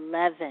in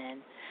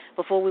 11.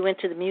 Before we went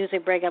to the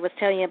music break, I was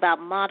telling you about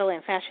model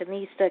and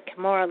fashionista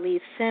Kimora Lee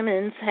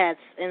Simmons has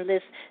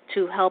enlisted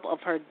to help of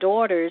her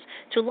daughters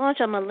to launch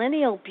a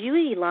millennial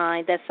beauty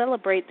line that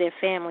celebrates their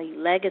family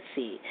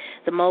legacy.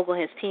 The mogul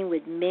has teamed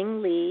with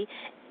Ming Lee,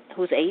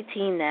 who's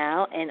 18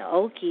 now, and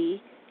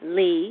Oki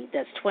Lee,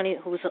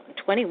 who's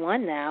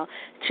 21 now,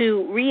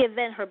 to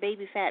reinvent her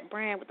Baby Fat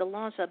brand with the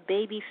launch of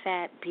Baby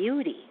Fat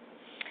Beauty.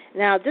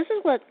 Now, this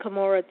is what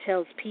Kimora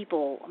tells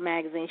People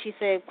magazine. She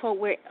said, quote,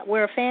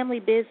 we're a family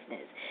business.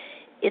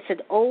 It's an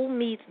old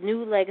meets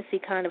new legacy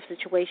kind of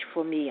situation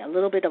for me. A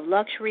little bit of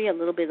luxury, a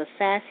little bit of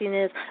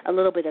sassiness, a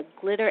little bit of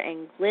glitter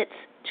and glitz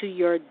to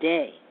your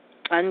day,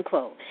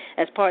 unquote.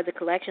 As part of the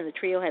collection, the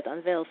trio has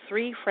unveiled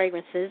 3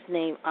 fragrances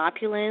named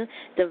Opulent,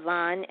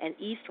 Divine, and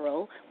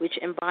Ethereal, which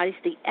embodies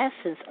the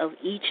essence of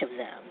each of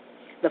them.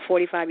 The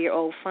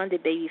 45-year-old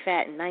funded Baby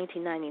Fat in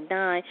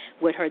 1999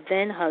 with her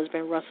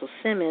then-husband, Russell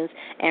Simmons,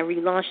 and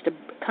relaunched the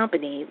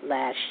company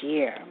last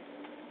year.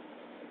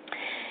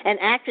 And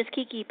actress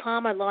Keke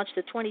Palmer launched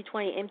the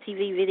 2020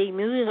 MTV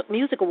Video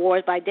Music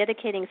Awards by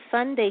dedicating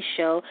Sunday's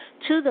show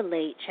to the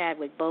late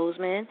Chadwick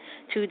Boseman.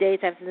 2 days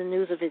after the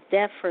news of his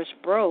death first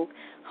broke,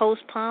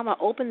 host Palmer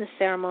opened the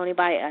ceremony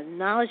by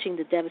acknowledging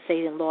the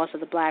devastating loss of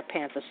the Black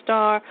Panther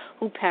star,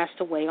 who passed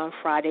away on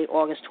Friday,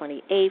 August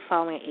 28,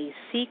 following a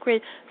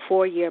secret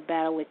 4-year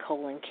battle with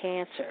colon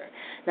cancer.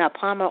 Now,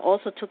 Palmer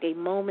also took a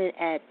moment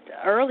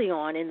early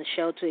on in the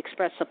show to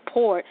express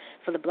support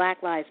for the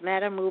Black Lives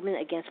Matter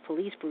movement against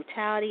police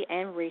brutality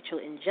and racial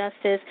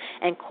injustice,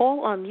 and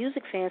call on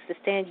music fans to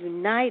stand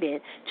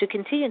united to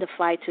continue the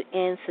fight to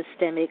end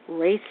systemic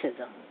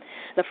racism.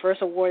 The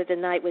first award of the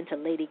night went to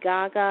Lady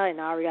Gaga and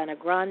Ariana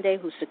Grande,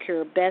 who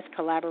secured Best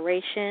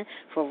Collaboration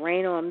for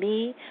Rain on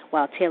Me,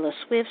 while Taylor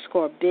Swift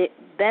scored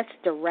Best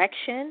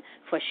Direction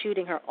for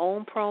shooting her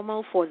own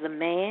promo for The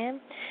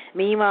Man.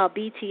 Meanwhile,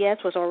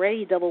 BTS was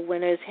already double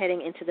winners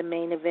heading into the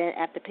main event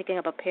after picking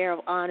up a pair of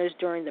honors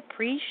during the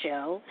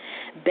pre-show.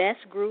 Best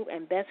Group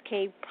and Best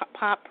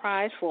K-Pop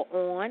prize for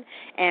On,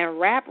 and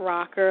rap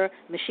rocker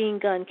Machine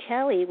Gun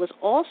Kelly was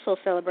also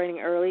celebrating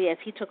early as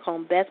he took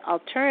home Best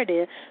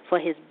Alternative for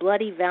his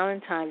Bloody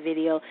Valentine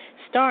video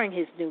starring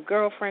his new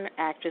girlfriend,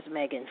 actress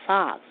Megan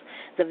Fox.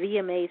 The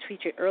VMAs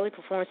featured early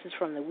performances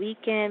from The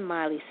Weeknd,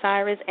 Miley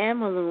Cyrus, and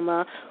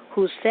Maluma,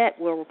 whose set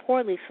were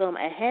reportedly filmed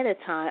ahead of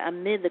time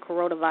amid the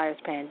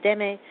coronavirus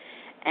pandemic,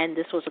 and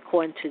this was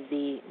according to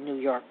the New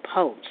York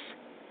Post.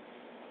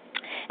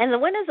 And the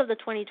winners of the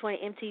 2020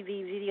 MTV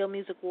Video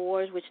Music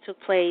Awards, which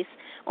took place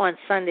on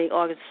Sunday,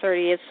 August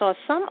 30th, saw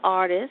some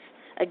artists,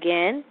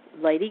 again,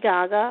 Lady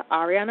Gaga,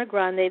 Ariana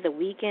Grande, The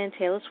Weeknd,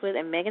 Taylor Swift,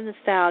 and Megan Thee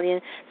Stallion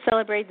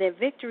celebrate their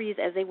victories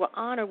as they were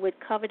honored with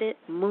coveted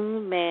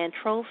Moon Man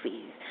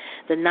trophies.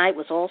 The night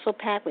was also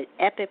packed with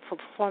epic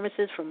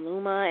performances from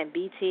Luma and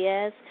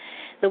BTS.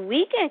 The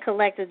Weeknd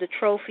collected the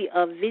trophy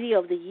of Video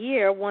of the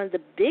Year, won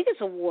the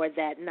biggest award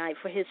that night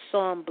for his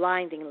song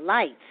Blinding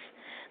Lights.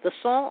 The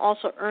song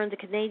also earned the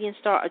Canadian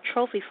star a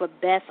trophy for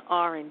Best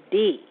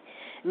R&B.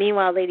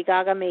 Meanwhile, Lady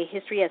Gaga made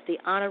history as the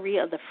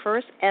honoree of the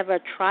first ever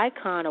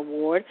Tricon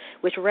Award,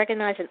 which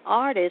recognized an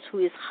artist who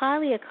is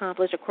highly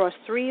accomplished across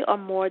 3 or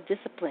more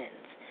disciplines.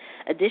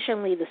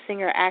 Additionally, the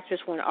singer-actress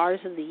won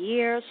Artist of the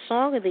Year,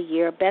 Song of the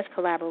Year, Best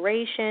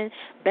Collaboration,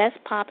 Best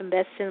Pop, and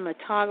Best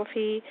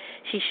Cinematography.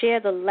 She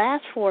shared the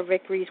last 4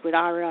 victories with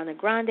Ariana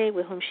Grande,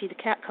 with whom she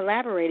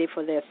collaborated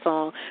for their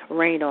song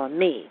Rain on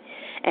Me.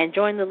 And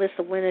joining the list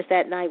of winners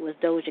that night was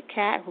Doja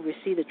Cat, who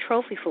received a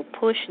trophy for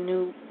Push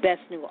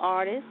Best New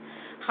Artist.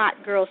 Hot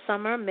Girl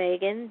Summer,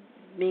 Megan,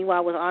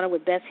 meanwhile, was honored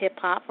with Best Hip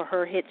Hop for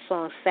her hit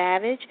song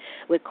Savage,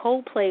 with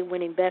Coldplay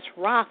winning Best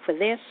Rock for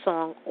their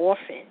song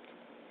Orphan.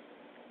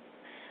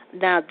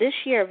 Now, this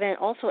year event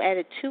also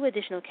added 2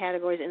 additional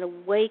categories in the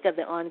wake of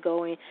the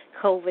ongoing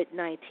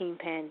COVID-19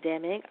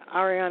 pandemic.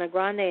 Ariana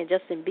Grande and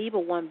Justin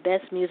Bieber won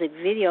Best Music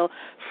Video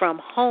from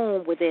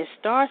Home with their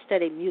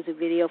star-studded music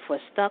video for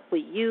Stuck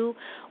With You,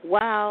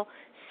 while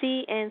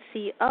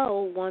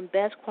CNCO won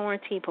Best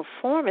Quarantine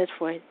Performance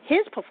for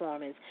his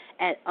performance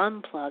at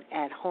Unplugged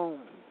at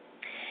Home.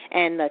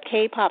 And the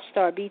K-pop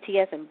star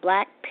BTS and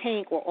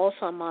Blackpink were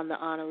also among the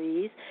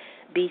honorees.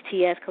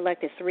 BTS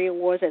collected 3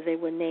 awards as they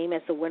were named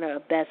as the winner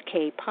of Best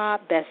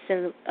K-pop, Best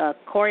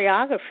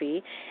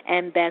Choreography,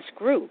 and Best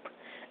Group.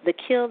 The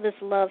Kill This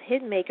Love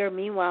hitmaker,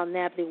 meanwhile,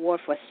 nabbed the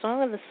award for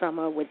Song of the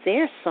Summer with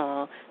their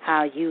song,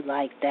 How You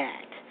Like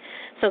That.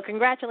 So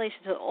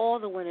congratulations to all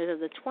the winners of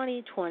the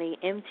 2020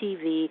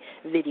 MTV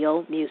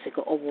Video Music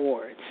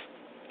Awards.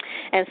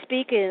 And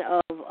speaking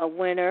of a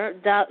winner,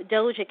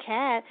 Doja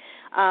Cat,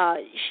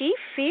 she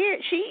feared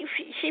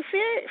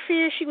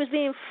she was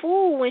being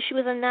fooled when she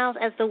was announced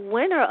as the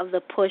winner of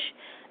the Push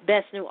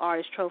Best New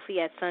Artist trophy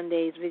at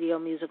Sunday's Video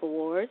Music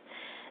Awards.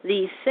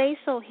 The Say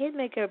So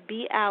hitmaker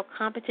beat out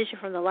competition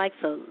from the likes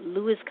of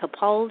Louis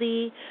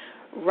Capaldi,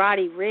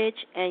 Roddy Ricch,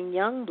 and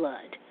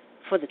Youngblood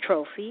for the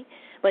trophy.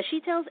 But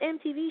she tells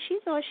MTV she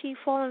thought she'd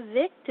fallen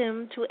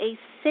victim to a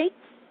sick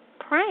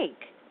prank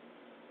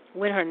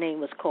when her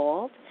name was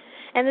called.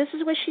 And this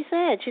is what she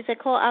said. She said,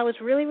 Cole, I was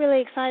really,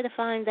 really excited to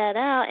find that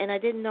out, and I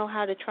didn't know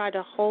how to try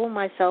to hold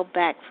myself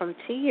back from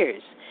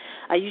tears.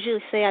 I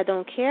usually say I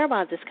don't care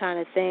about this kind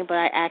of thing, but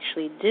I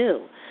actually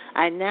do.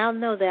 I now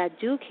know that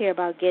I do care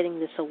about getting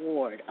this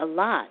award a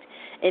lot.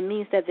 It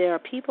means that there are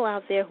people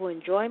out there who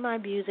enjoy my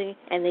music,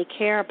 and they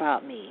care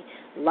about me,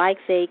 like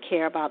they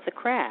care about the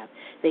craft.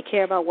 They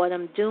care about what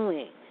I'm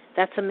doing.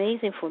 That's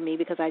amazing for me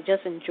because I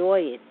just enjoy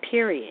it,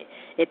 period.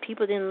 If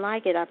people didn't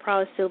like it, I'd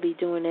probably still be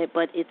doing it,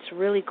 but it's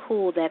really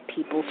cool that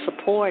people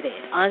support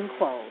it,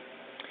 unquote.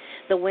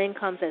 The win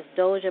comes as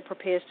Doja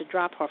prepares to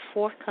drop her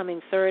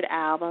forthcoming 3rd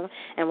album,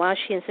 and while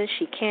she insists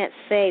she can't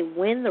say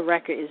when the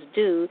record is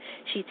due,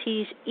 she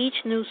teased each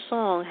new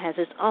song has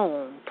its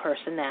own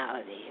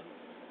personality.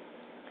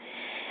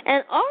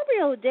 And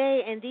Aubrey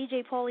O'Day and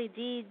DJ Pauly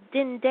D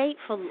didn't date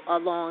for a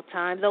long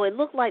time, though it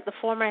looked like the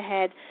former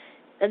had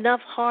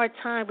enough hard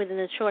time within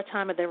a short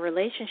time of their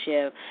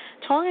relationship.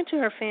 Talking to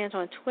her fans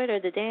on Twitter,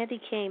 the Dandy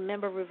Kane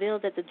member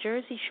revealed that the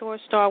Jersey Shore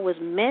star was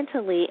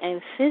mentally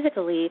and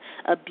physically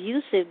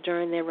abusive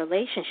during their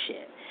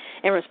relationship.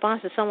 In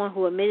response to someone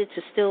who admitted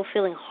to still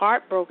feeling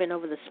heartbroken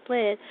over the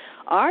split,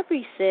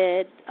 Aubrey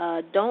said,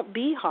 don't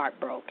be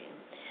heartbroken.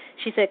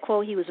 She said,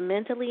 quote, he was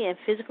mentally and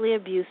physically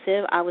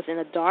abusive. I was in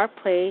a dark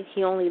place.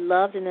 He only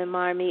loved and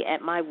admired me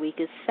at my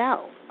weakest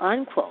self,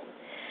 unquote.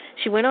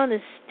 She went on to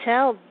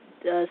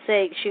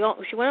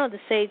she went on to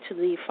say to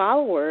the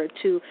follower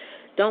to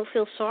don't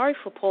feel sorry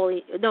for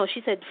Pauly. No,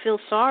 she said feel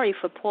sorry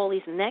for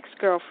Pauly's next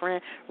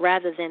girlfriend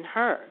rather than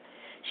her.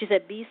 She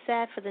said be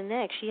sad for the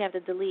next. She have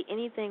to delete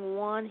anything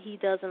one he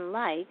doesn't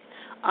like,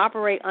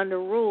 operate under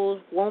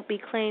rules, won't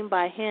be claimed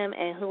by him,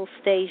 and he'll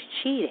stay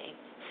cheating.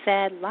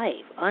 Sad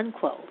life,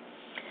 unquote.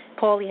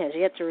 Pauly has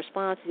yet to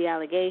respond to the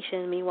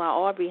allegation. Meanwhile,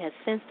 Aubrey has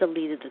since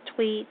deleted the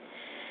tweet.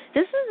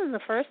 This isn't the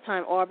first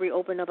time Aubrey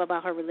opened up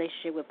about her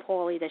relationship with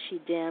Pauly that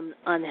she deemed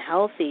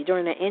unhealthy.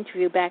 During an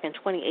interview back in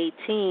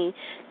 2018,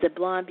 the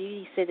blonde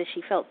beauty said that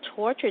she felt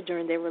tortured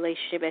during their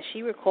relationship. As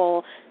she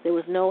recalled, there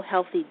was no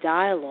healthy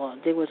dialogue.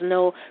 There was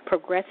no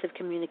progressive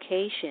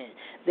communication.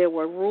 There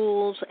were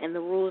rules, and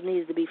the rules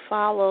needed to be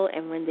followed,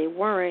 and when they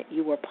weren't,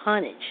 you were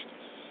punished.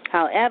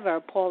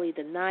 However, Pauly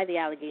denied the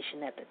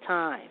allegation at the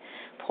time.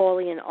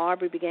 Pauly and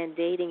Aubrey began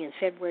dating in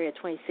February of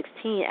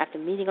 2016 after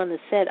meeting on the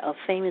set of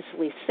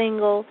Famously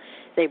Single.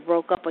 They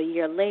broke up a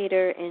year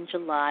later in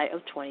July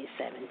of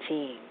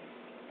 2017.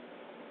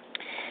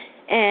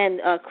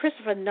 And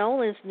Christopher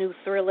Nolan's new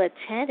thriller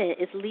Tenet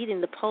is leading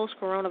the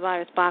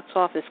post-coronavirus box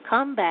office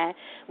comeback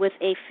with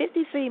a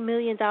 $53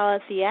 million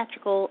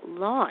theatrical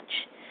launch.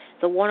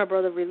 The Warner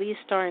Brothers release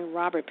starring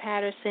Robert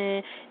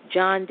Pattinson,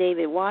 John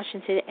David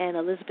Washington, and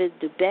Elizabeth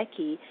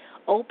Debicki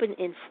opened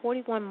in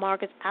 41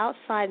 markets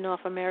outside North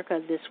America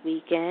this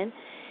weekend,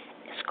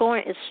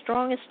 scoring its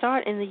strongest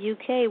start in the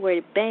UK, where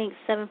it banked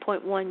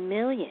 $7.1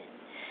 million.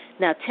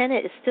 Now,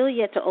 Tenet is still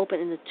yet to open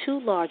in the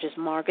 2 largest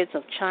markets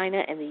of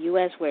China and the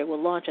U.S., where it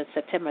will launch on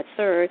September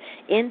 3rd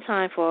in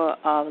time for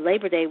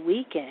Labor Day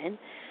weekend.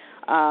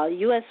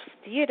 U.S.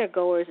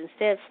 theatergoers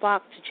instead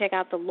flocked to check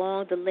out the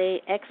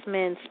long-delayed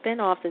X-Men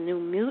spinoff, The New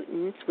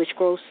Mutants, which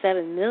grossed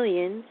 $7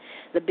 million,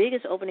 the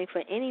biggest opening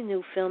for any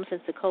new film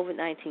since the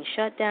COVID-19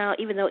 shutdown,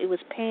 even though it was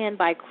panned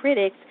by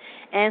critics,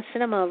 and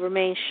cinema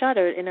remained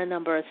shuttered in a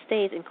number of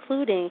states,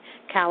 including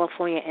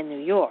California and New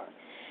York.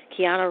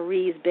 Keanu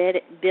Reeves'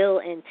 Bill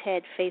and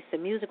Ted Face the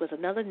Music was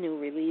another new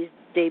release,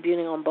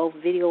 debuting on both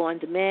video on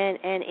demand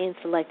and in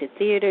selected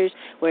theaters,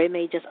 where it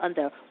made just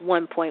under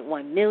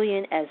 $1.1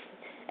 million, as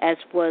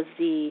was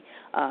the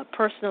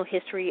personal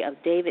history of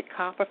David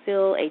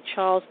Copperfield, a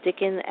Charles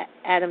Dickens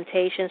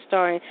adaptation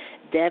starring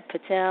Dev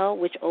Patel,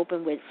 which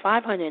opened with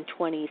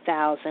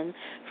 $520,000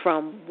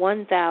 from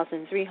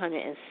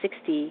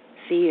 1,360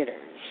 theaters.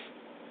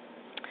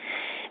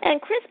 And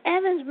Chris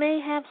Evans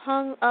may have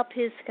hung up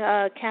his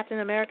Captain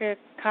America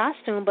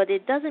costume, but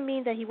it doesn't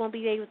mean that he won't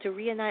be able to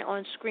reunite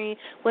on screen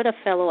with a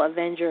fellow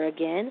Avenger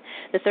again.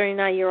 The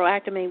 39-year-old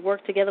actor may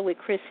work together with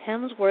Chris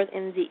Hemsworth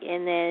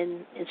in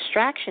an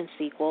Extraction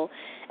sequel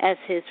as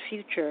his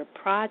future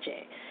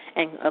project.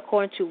 And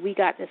according to We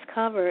Got This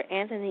Cover,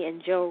 Anthony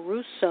and Joe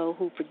Russo,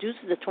 who produces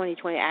the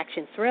 2020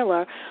 action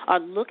thriller, are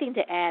looking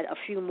to add a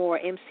few more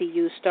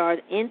MCU stars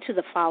into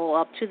the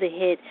follow-up to the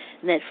hit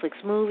Netflix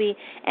movie,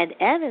 and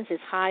Evans is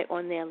high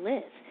on their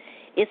list.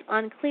 It's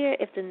unclear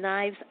if the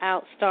Knives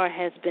Out star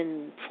has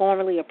been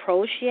formally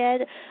approached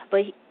yet,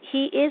 but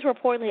he is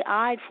reportedly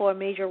eyed for a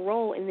major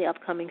role in the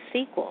upcoming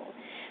sequel.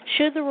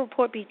 Should the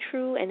report be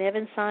true and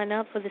Evans sign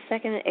up for the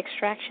second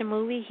Extraction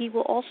movie, he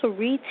will also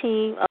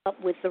re-team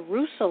up with the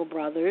Russo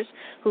brothers,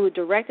 who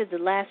directed the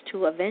last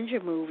two Avenger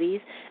movies,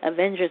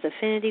 Avengers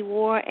Infinity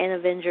War and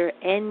Avenger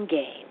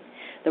Endgame.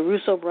 The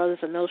Russo brothers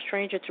are no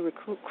stranger to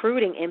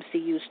recruiting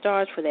MCU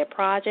stars for their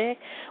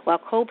project. While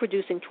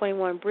co-producing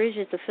 21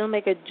 Bridges, the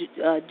filmmaker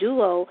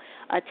duo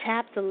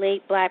tapped the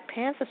late Black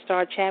Panther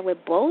star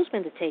Chadwick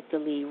Boseman to take the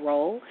lead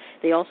role.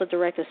 They also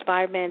directed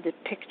Spider-Man the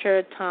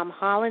picture Tom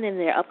Holland in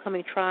their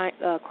upcoming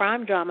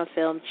crime drama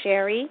film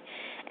Cherry,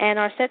 and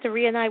are set to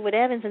reunite with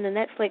Evans in the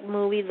Netflix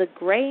movie The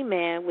Gray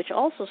Man, which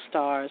also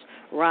stars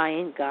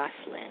Ryan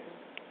Gosling.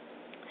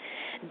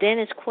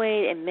 Dennis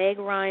Quaid and Meg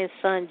Ryan's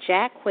son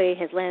Jack Quaid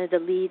has landed the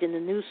lead in the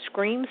new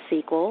Scream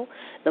sequel.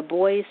 The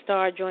Boys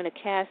star joined a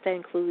cast that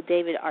include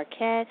David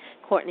Arquette,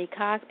 Courtney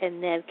Cox, and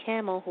Neve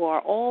Campbell, who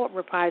are all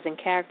reprising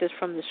characters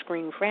from the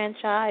Scream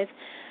franchise,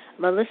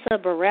 Melissa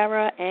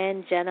Barrera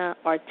and Jenna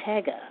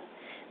Ortega.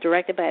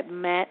 Directed by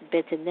Matt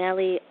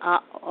Bettinelli,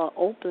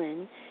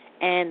 Oakland,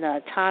 and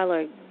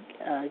Tyler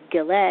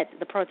Gillette,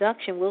 the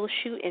production will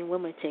shoot in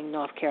Wilmington,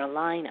 North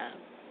Carolina.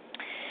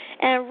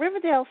 And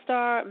Riverdale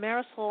star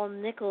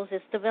Marisol Nichols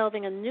is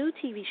developing a new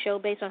TV show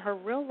based on her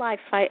real-life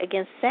fight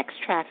against sex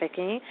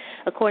trafficking.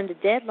 According to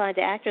Deadline,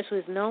 the actress, who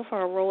is known for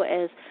her role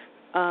as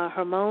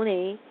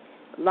Hermione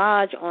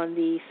Lodge on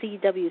the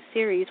CW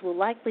series, will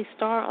likely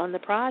star on the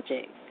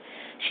project.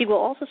 She will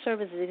also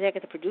serve as the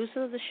executive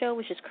producer of the show,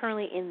 which is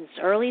currently in its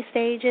early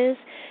stages.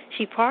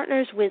 She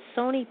partners with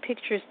Sony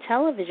Pictures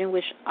Television,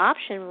 which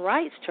optioned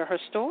rights to her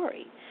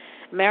story.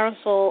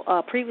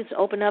 Marisol previously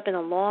opened up in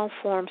a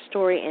long-form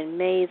story in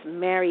May's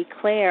Mary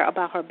Claire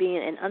about her being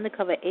an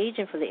undercover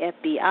agent for the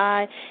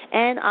FBI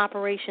and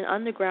Operation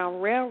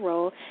Underground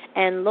Railroad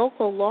and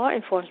local law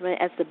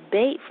enforcement as the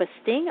bait for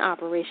sting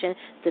operation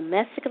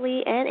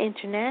domestically and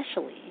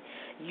internationally.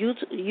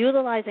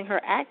 Utilizing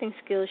her acting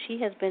skills, she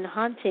has been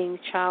hunting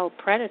child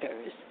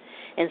predators.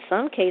 In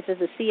some cases,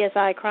 the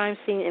CSI crime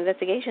scene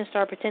investigation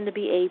star pretended to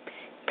be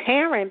a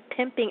parent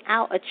pimping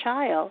out a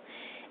child.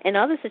 In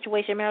other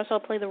situations,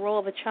 Marisol played the role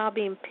of a child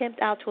being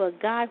pimped out to a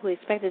guy who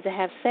expected to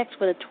have sex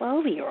with a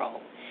 12-year-old.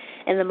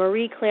 In the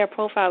Marie Claire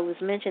profile, it was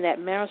mentioned that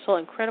Marisol's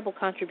incredible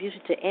contribution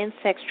to end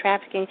sex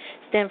trafficking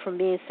stemmed from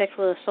being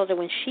sexually assaulted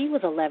when she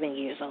was 11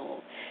 years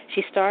old.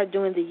 She started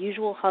doing The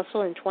Usual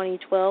Hustle in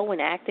 2012 when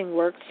acting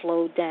work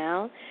slowed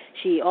down.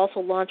 She also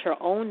launched her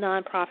own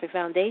nonprofit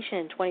foundation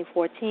in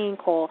 2014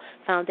 called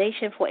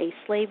Foundation for a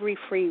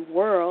Slavery-Free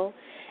World.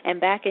 And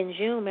back in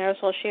June,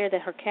 Marisol shared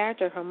that her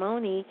character,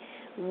 Hermione,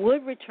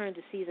 would return to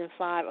Season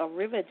 5 of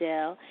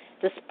Riverdale,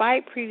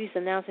 despite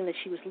previously announcing that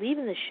she was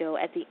leaving the show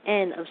at the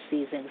end of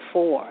Season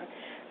 4.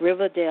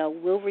 Riverdale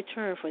will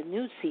return for a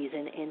new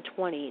season in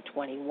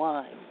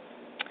 2021.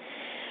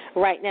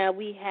 Right now,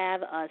 we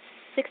have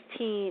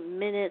 16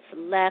 minutes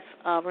left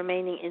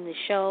remaining in the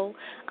show.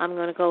 I'm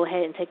going to go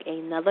ahead and take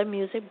another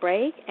music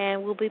break,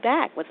 and we'll be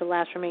back with the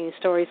last remaining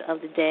stories of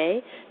the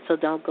day, so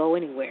don't go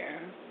anywhere.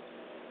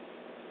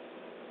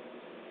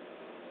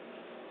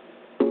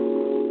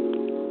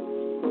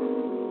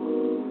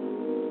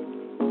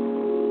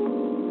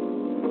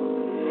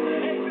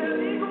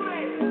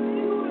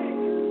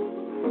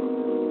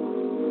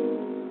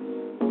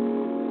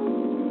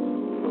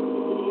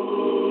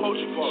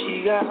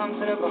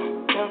 Humps in the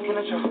bone, jumps in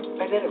the trunk.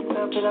 Back to the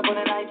club, pull up on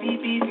that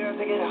IPP. Girl,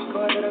 take it out,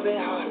 go a little bit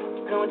hard.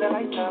 Come with the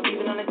lights off,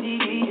 even on the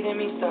TV. Getting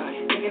me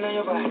started, thinking on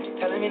your body.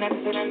 Telling me not to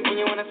say nothing when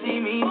you wanna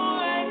see me.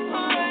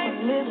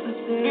 Alright, listen,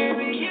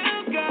 baby, you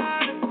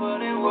gotta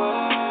put in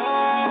work.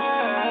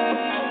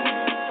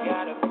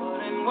 Gotta put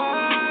in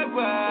work.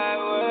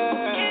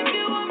 If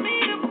you want me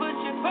to put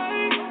you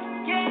first,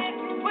 yeah,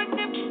 put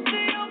the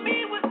shit on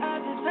me what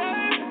I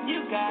deserve.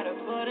 You gotta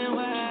put in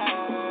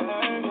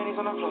work. Pennies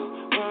on the floor,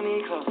 we don't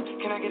need clothes.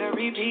 Can I get a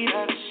repeat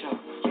of the show?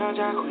 Young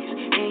John Quiz,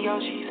 in your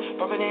cheese.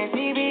 Bumpin' and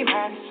CB,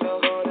 riding slow,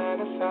 go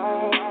down the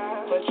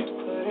side. But you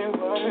put in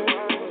work,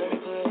 let me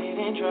put it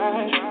in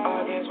drive.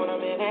 I guess when I'm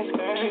in that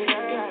skirt,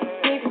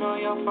 ignore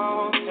your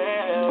phone,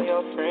 tell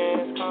your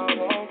friends come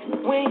back.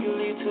 When you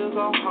leave to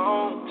go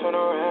home, turn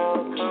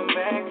around, come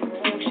back.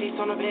 Silk sheets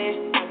on the bed,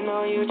 I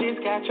know you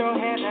just got your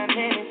hair done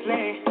and it's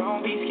late.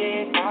 Don't be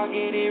scared, I'll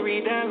get it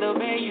redone, little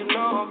babe, you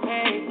know I'm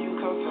paid. You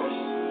come first.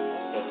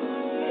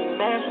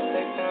 That's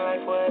sex and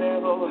life,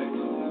 whatever works.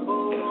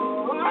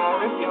 Yeah.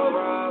 I rip your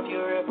bra off, you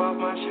rip off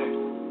my shirt.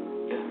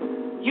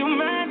 Yeah. You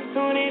mad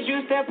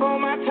you step on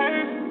my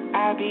turf,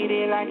 I beat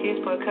it like it's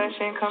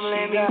percussion. Come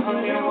let me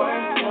put it work.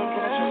 Don't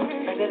get a trunk.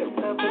 I did it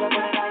well, put up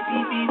on it like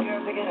BB.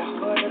 Girl, take it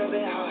out, go a little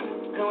bit harder.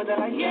 Come with the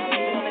lights, yeah,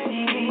 even on the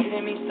TV.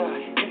 Getting me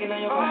started, looking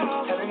on your body,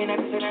 telling me not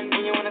to say nothing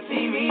when you wanna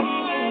see me.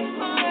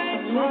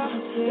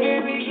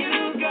 Baby,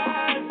 you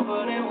gotta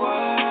put in work.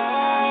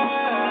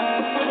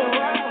 Put in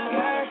work.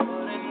 Gotta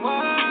put in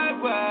work,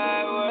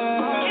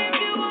 work. If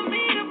you want me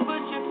to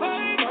put you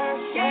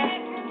first, yeah,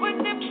 put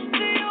the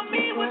pussy on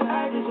me what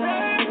I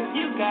deserve.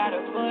 You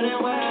gotta put in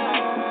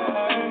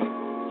work.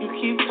 You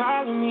keep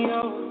calling me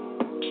over.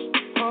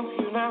 Hope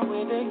you're not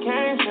with the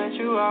game, shut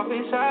you off,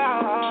 it's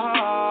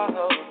all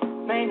over.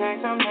 Late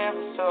nights, I'm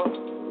never sober.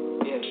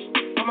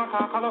 Yeah. On my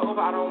car, call her over,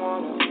 I don't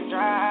wanna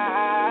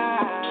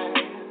drive.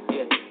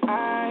 Yeah.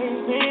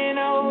 I've been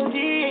OD,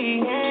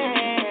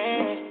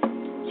 yeah.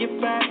 Your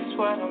back is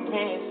what I'm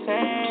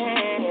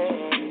missing.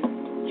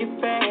 Your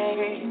back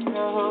is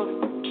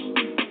no.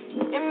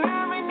 And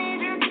now we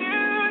need you to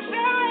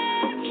show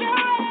it,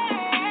 show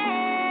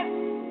it.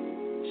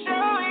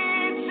 Show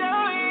it, show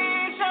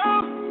it, show.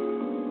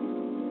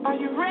 Are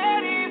you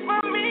ready for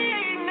me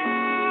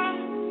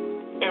now?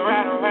 And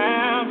ride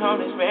around on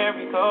this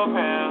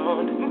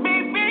merry-go-round.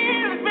 Baby,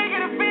 let's make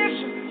it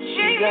official.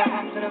 She got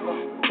hands in the bar,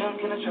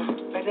 jump in the trunk.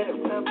 Back to the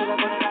club, pull up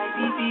on it like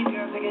BB.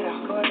 Girl, take it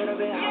out, go a little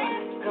bit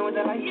hard. Come with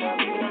the lights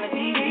out, even on the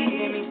TV.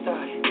 Get me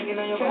started, looking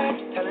on your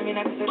body, telling me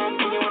not to say that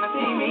when you wanna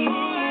see me.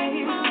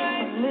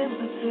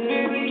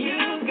 Baby,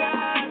 you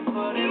gotta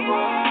put it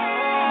work.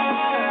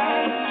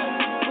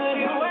 Put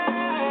it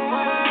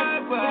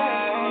work, work.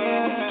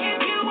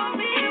 If you want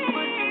me to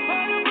put you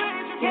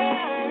first,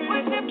 yeah,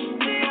 put the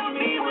pussy on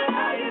me what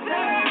I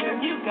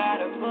deserve. You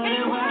gotta put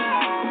it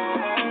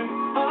work.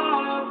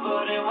 Oh,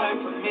 put it work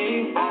for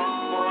me. I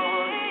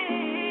want to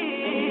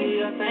do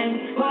your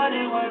thing. Put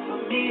it work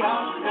for me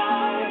all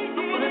night.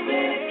 Put it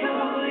baby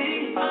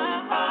slowly.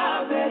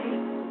 Baby.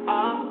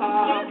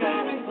 You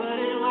gotta put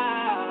it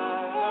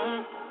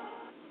work.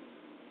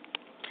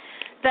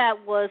 That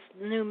was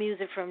new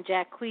music from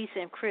Jacquees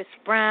and Chris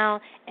Brown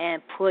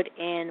and Put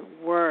in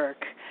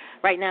Work.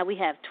 Right now we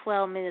have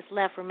 12 minutes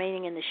left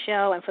remaining in the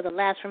show, and for the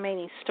last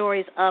remaining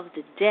stories of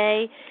the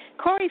day,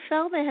 Corey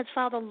Feldman has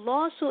filed a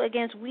lawsuit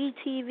against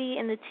WeTV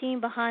and the team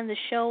behind the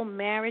show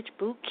Marriage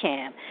Boot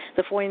Camp.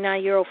 The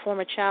 49-year-old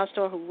former child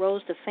star who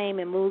rose to fame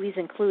in movies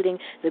including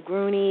The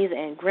Goonies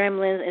and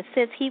Gremlins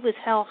insists he was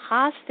held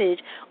hostage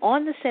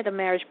on the set of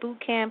Marriage Boot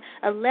Camp,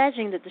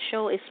 alleging that the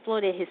show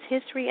exploited his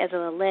history as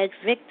an alleged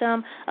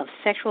victim of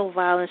sexual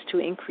violence to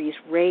increase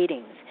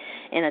ratings.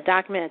 In a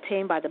document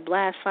obtained by the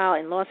Blast File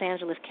in Los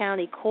Angeles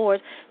County Court,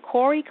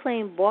 Corey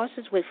claimed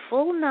bosses with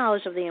full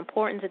knowledge of the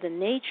importance and the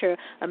nature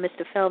of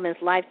Mr. Feldman's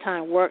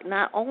lifetime work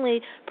not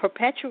only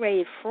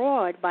perpetuated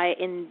fraud by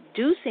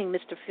inducing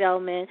Mr.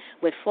 Feldman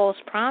with false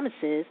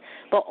promises,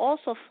 but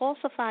also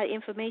falsified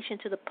information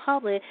to the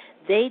public.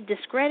 They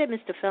discredit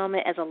Mr.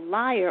 Feldman as a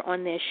liar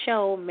on their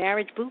show,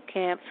 Marriage Boot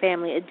Camp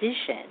Family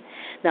Edition.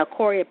 Now,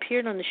 Corey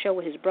appeared on the show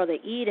with his brother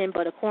Eden,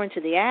 but according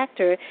to the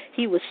actor,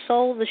 he was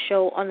sold the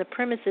show on the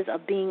premises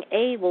of being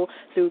able,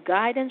 through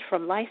guidance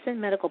from licensed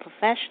medical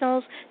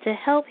professionals, to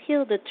help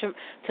heal the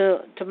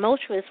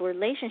tumultuous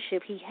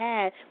relationship he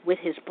had with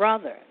his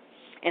brother.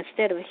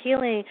 Instead of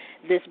healing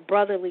this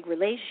brotherly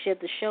relationship,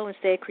 the show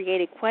instead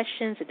created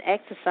questions and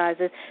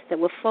exercises that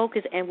would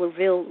focus and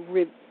reveal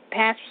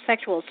past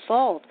sexual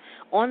assault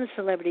on the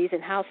celebrities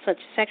and how such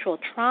sexual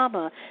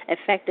trauma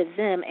affected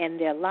them and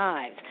their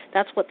lives.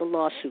 That's what the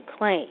lawsuit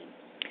claimed.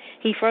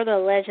 He further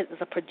alleged that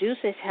the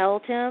producers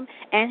held him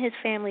and his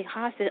family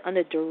hostage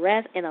under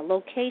duress in a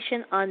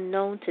location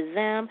unknown to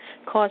them,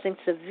 causing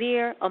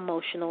severe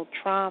emotional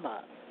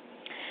trauma.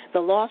 The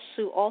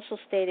lawsuit also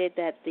stated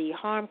that the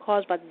harm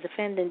caused by the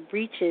defendant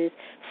breaches,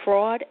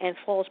 fraud, and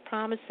false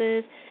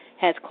promises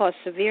has caused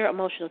severe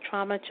emotional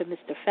trauma to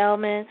Mr.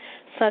 Feldman.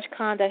 Such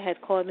conduct has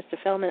caused Mr.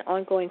 Feldman an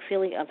ongoing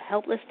feeling of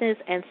helplessness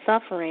and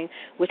suffering,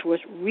 which was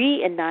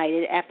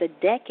reignited after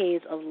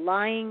decades of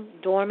lying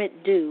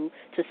dormant due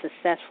to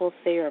successful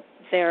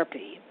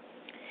therapy.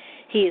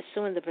 He is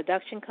suing the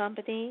production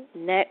company,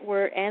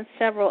 network, and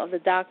several of the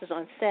doctors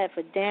on set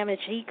for damage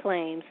he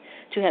claims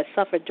to have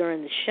suffered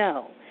during the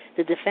show.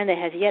 The defendant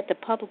has yet to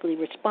publicly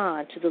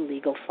respond to the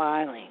legal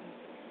filing.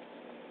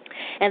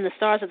 And the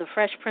stars of The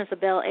Fresh Prince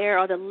of Bel-Air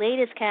are the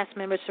latest cast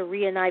members to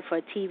reunite for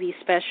a TV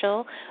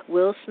special.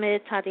 Will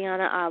Smith,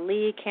 Tatiana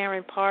Ali,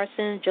 Karen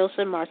Parsons,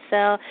 Joseph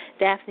Marcel,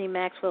 Daphne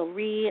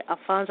Maxwell-Reid,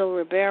 Alfonso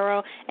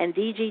Ribeiro, and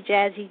DG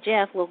Jazzy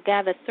Jeff will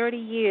gather 30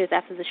 years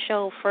after the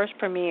show first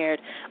premiered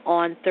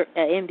on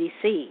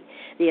NBC.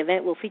 The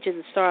event will feature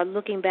the stars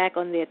looking back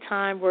on their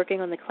time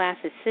working on the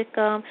classic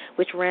sitcom,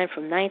 which ran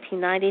from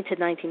 1990 to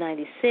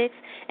 1996,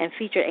 and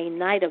feature a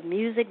night of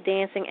music,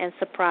 dancing, and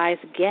surprise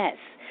guests.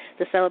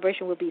 The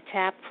celebration will be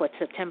tapped for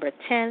September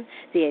 10th,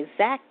 the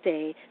exact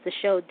day the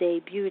show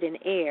debuted and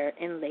aired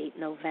in late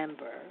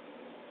November.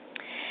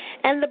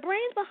 And the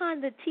brains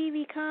behind the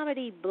TV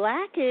comedy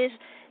Blackish,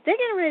 they're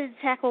getting ready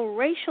to tackle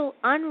racial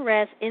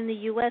unrest in the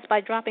U.S.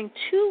 by dropping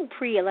 2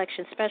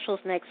 pre-election specials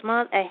next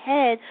month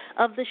ahead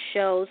of the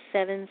show's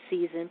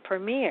 7th-season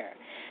premiere.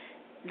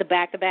 The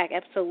back-to-back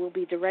episode will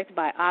be directed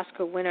by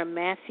Oscar winner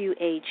Matthew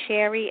A.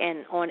 Cherry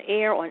and on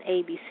air on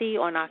ABC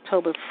on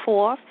October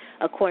 4th,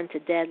 according to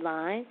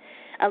Deadline.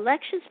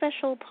 Election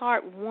Special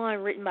Part 1,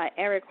 written by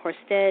Eric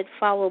Horsted,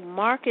 followed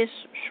Marcus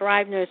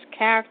Scrivener's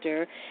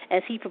character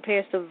as he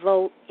prepares to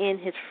vote in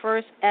his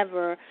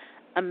first-ever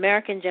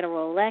American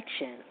general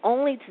election,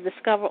 only to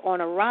discover on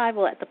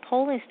arrival at the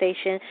polling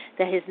station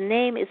that his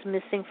name is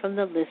missing from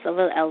the list of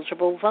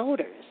eligible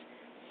voters.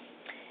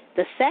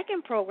 The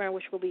second program,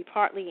 which will be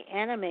partly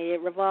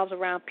animated, revolves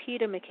around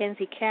Peter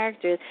McKenzie's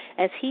character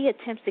as he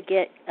attempts to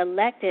get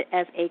elected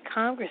as a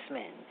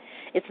congressman.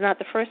 It's not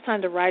the first time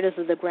the writers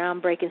of the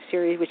groundbreaking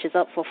series, which is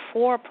up for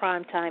 4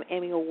 Primetime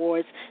Emmy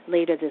Awards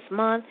later this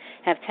month,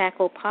 have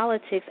tackled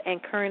politics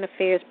and current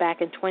affairs. Back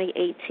in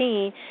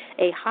 2018,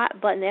 a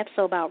hot-button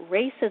episode about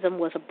racism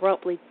was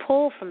abruptly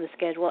pulled from the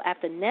schedule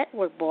after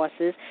network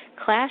bosses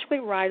clashed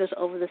with writers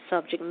over the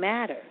subject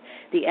matter.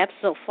 The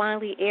episode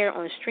finally aired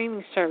on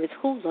streaming service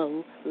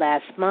Hulu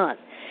last month.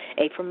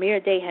 A premiere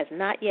date has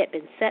not yet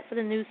been set for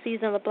the new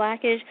season of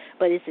Blackish,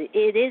 but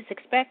it is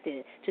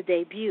expected to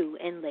debut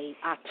in late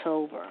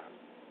October.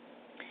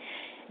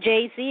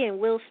 Jay-Z and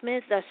Will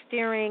Smith are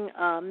steering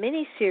a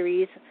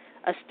miniseries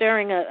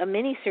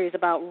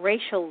about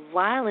racial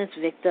violence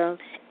victim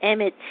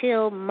Emmett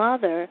Till's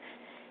mother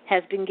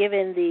has been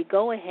given the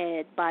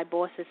go-ahead by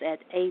bosses at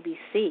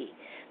ABC.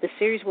 The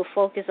series will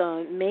focus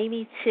on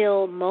Mamie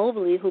Till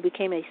Mobley, who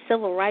became a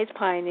civil rights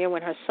pioneer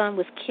when her son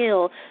was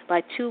killed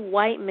by 2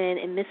 white men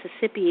in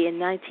Mississippi in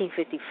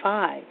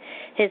 1955.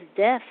 His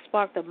death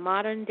sparked the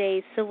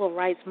modern-day civil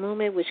rights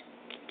movement, which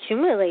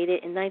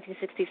culminated in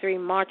 1963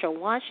 March on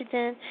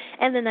Washington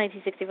and the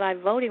 1965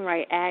 Voting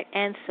Rights Act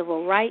and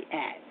Civil Rights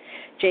Act.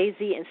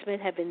 Jay-Z and Smith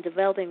have been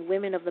developing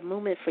women of the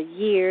movement for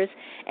years,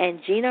 and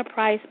Gina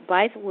Price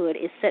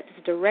Bythewood is set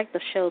to direct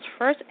the show's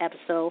first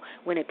episode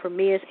when it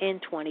premieres in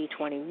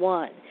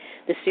 2021.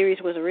 The series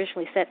was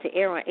originally set to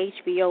air on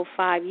HBO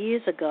 5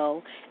 years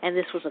ago, and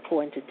this was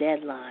according to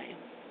Deadline.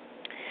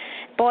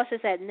 Bosses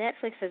at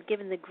Netflix have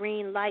given the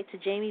green light to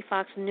Jamie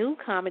Foxx's new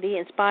comedy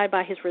inspired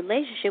by his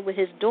relationship with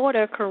his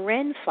daughter,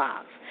 Corinne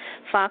Foxx.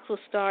 Fox will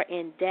star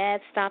in Dad,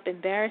 Stop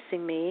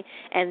Embarrassing Me,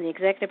 and the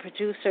executive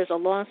producers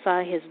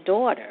alongside his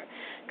daughter.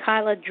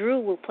 Kyla Drew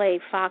will play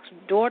Fox's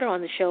daughter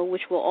on the show,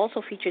 which will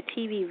also feature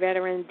TV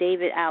veteran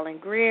David Alan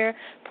Grier,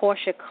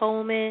 Portia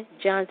Coleman,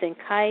 Jonathan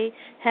Kite,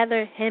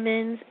 Heather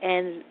Hemmings,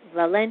 and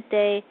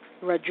Valente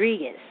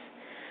Rodriguez.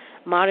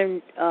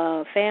 Modern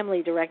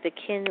Family director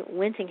Ken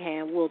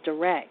Whittingham will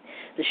direct.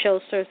 The show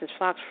serves as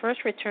Fox's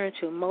first return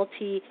to a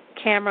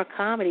multi-camera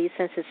comedy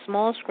since his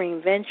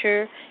small-screen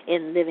venture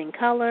in Living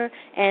Color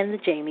and The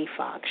Jamie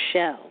Foxx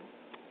Show.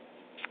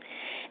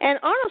 And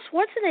Arnold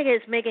Schwarzenegger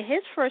is making his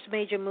first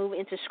major move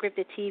into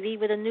scripted TV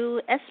with a new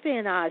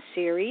espionage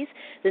series.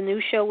 The new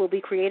show will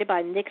be created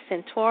by Nick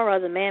Santora,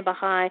 the man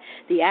behind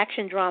the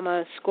action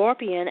drama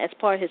Scorpion, as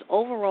part of his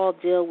overall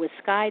deal with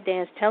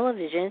Skydance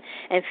Television,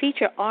 and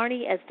feature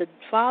Arnie as the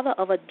father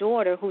of a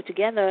daughter who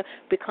together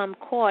become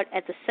caught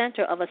at the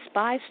center of a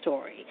spy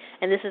story.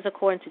 And this is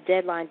according to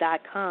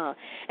Deadline.com.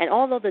 And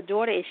although the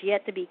daughter is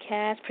yet to be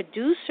cast,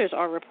 producers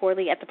are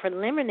reportedly at the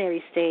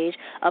preliminary stage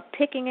of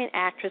picking an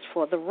actress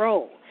for the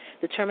role.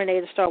 The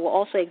Terminator star will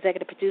also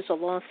executive produce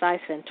alongside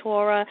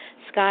Santora,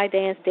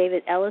 Skydance,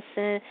 David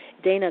Ellison,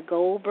 Dana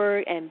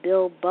Goldberg, and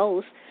Bill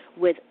Bose,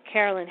 with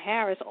Carolyn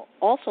Harris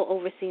also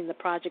overseeing the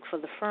project for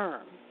the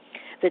firm.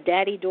 The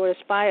daddy-daughter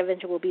spy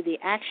adventure will be the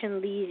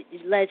action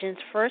legend's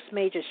first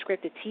major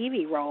scripted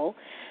TV role.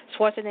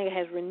 Schwarzenegger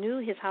has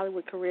renewed his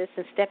Hollywood career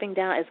since stepping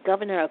down as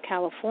governor of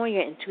California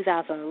in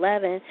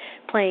 2011,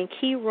 playing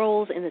key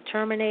roles in The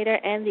Terminator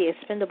and the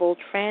Expendables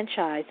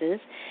franchises,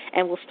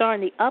 and will star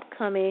in the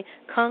upcoming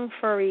Kung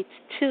Fury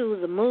 2,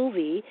 the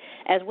movie,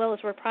 as well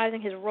as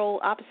reprising his role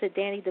opposite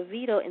Danny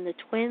DeVito in the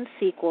twin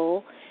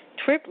sequel,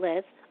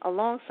 Triplets,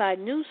 alongside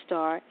new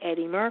star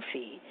Eddie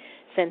Murphy.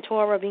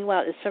 Santora,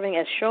 meanwhile, is serving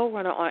as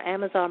showrunner on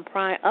Amazon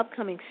Prime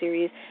upcoming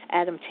series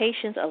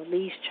adaptations of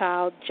Lee's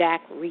child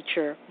Jack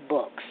Reacher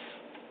books.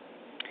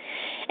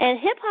 And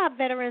hip-hop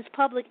veterans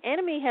Public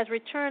Enemy has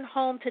returned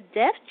home to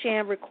Def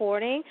Jam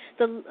Recording,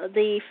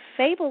 the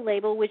Fable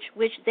label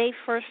which they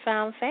first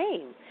found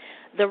fame.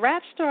 The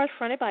rap stars,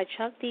 fronted by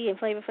Chuck D and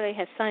Flavor Flav,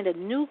 have signed a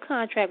new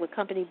contract with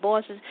company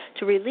bosses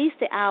to release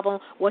the album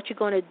What You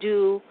Gonna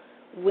Do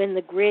When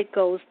the Grid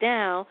Goes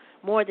Down,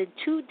 more than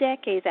 2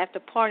 decades after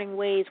parting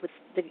ways with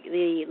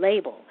the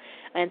label.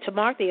 And to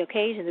mark the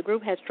occasion, the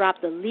group has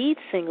dropped the lead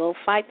single,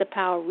 Fight the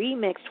Power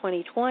Remix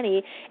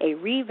 2020, a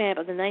revamp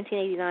of the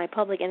 1989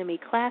 Public Enemy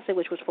classic,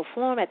 which was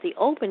performed at the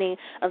opening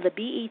of the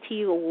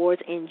BET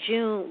Awards in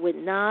June with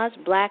Nas,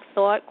 Black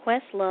Thought,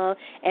 Questlove,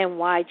 and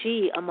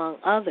YG, among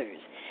others.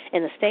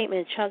 In a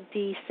statement, Chuck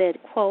D said,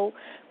 quote,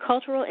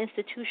 cultural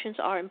institutions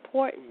are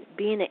important.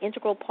 Being an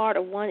integral part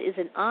of one is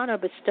an honor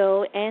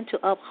bestowed and to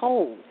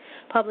uphold.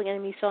 Public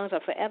Enemy songs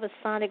are forever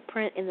sonic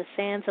print in the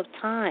sands of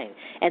time.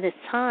 And it's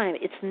time,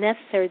 it's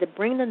necessary to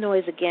bring the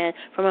noise again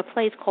from a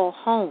place called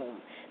home.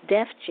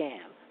 Def Jam,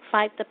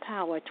 Fight the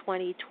Power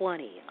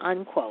 2020,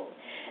 unquote.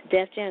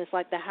 Def Jam is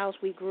like the house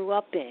we grew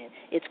up in.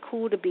 It's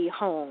cool to be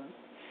home,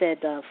 said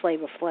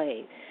Flavor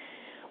Flav.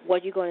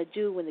 What you're going to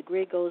do when the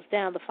grid goes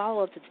down. The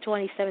follow-up to the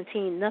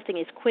 2017 Nothing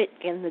Is Quit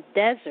in the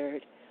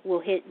Desert will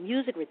hit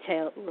music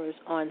retailers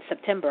on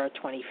September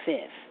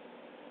 25th.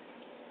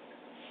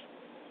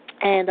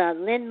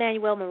 And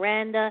Lin-Manuel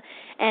Miranda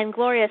and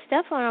Gloria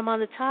Estefan are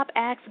among the top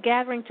acts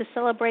gathering to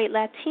celebrate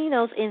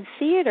Latinos in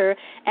theater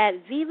at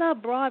Viva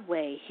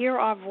Broadway. Hear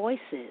Our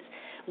Voices.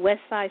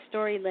 West Side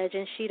Story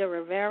legend Sheeta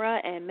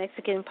Rivera and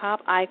Mexican pop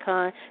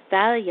icon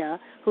Thalia,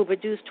 who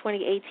produced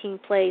 2018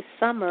 play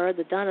Summer,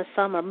 the Donna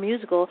Summer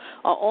musical,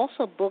 are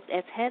also booked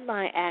as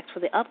headline acts for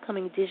the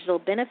upcoming digital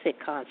benefit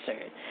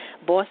concert.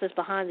 Boss is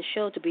behind the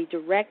show to be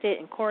directed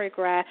and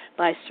choreographed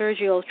by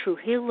Sergio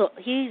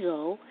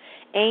Trujillo,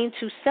 aimed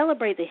to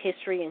celebrate the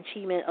history and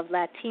achievement of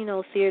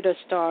Latino theater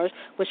stars,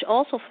 which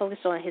also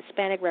focused on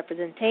Hispanic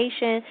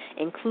representation,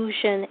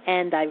 inclusion,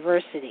 and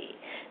diversity.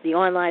 The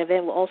online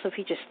event will also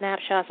feature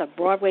snapshots of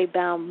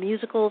Broadway-bound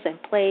musicals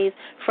and plays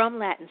from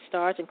Latin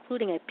stars,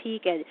 including a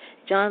peek at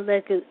John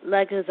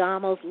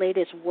Leguizamo's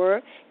latest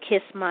work,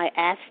 Kiss My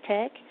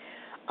Aztec.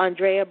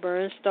 Andrea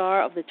Burns,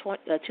 star of the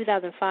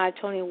 2005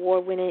 Tony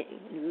Award-winning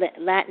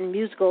Latin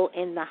musical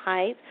In the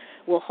Heights,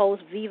 will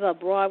host Viva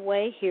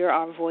Broadway, Hear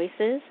Our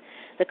Voices.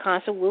 The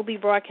concert will be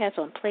broadcast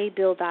on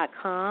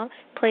Playbill.com,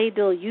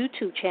 Playbill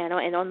YouTube channel,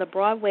 and on the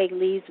Broadway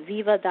Leads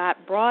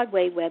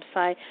Viva.Broadway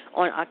website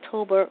on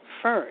October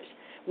 1st,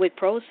 with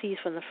proceeds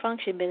from the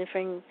function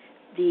benefiting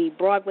the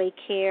Broadway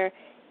Care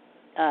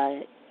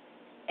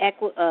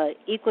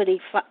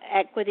Equity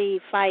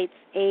Fights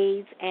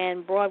AIDS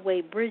and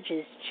Broadway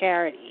Bridges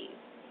charity.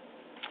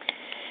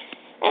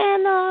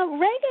 And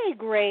reggae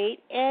great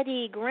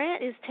Eddie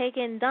Grant is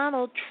taking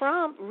Donald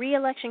Trump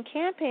re-election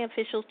campaign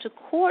officials to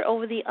court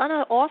over the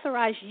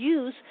unauthorized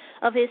use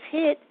of his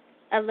hit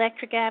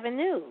Electric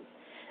Avenue.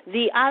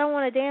 The I Don't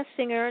Want to Dance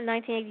Singer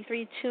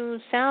 1983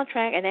 tune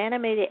soundtrack, an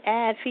animated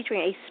ad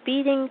featuring a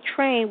speeding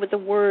train with the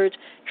words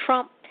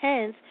Trump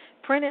Pence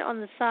printed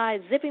on the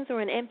side, zipping through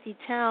an empty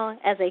town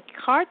as a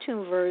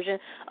cartoon version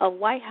of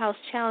White House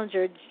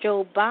challenger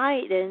Joe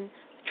Biden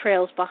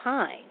trails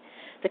behind.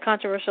 The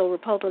controversial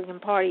Republican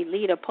Party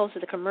leader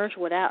posted a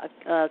commercial without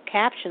a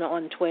caption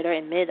on Twitter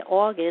in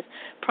mid-August,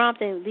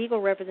 prompting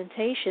legal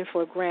representation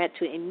for Grant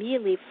to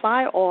immediately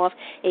fire off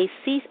a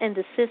cease and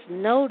desist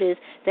notice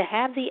to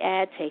have the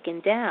ad taken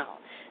down.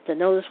 The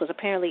notice was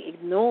apparently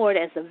ignored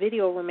as the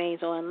video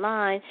remains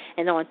online,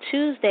 and on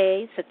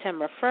Tuesday,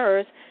 September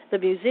 1st, the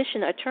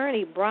musician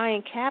attorney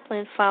Brian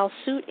Kaplan filed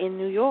suit in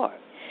New York.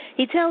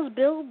 He tells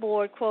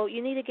Billboard, quote,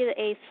 you need to get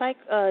a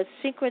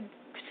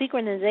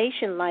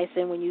synchronization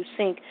license when you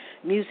sync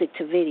music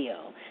to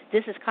video.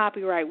 This is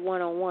copyright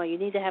 101. You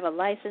need to have a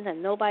license,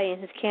 and nobody in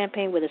his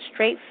campaign with a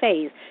straight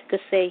face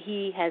could say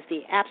he has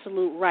the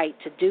absolute right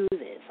to do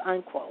this,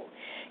 unquote.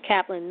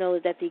 Kaplan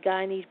knows that the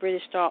Guyanese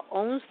British star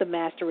owns the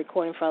master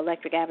recording for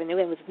Electric Avenue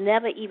and was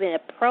never even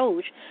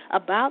approached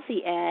about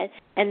the ad,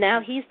 and now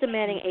he's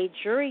demanding a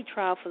jury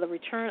trial for the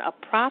return of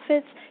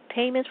profits,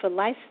 payments for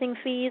licensing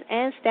fees,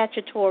 and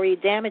statutory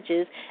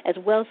damages, as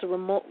well as the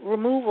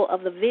removal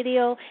of the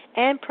video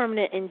and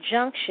permanent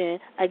injunction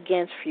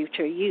against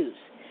future use.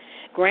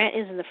 Grant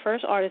isn't the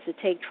first artist to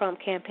take Trump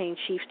campaign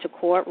chief to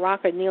court.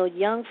 Rocker Neil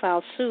Young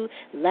filed suit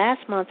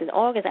last month in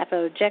August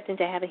after objecting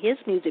to having his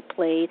music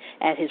played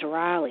at his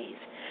rallies.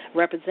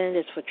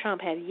 Representatives for Trump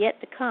have yet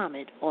to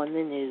comment on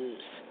the news.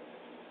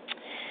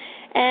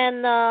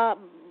 And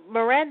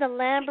Miranda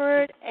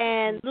Lambert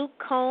and Luke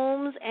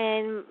Combs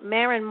and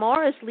Maren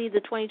Morris lead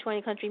the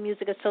 2020 Country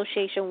Music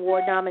Association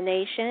Award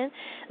nomination.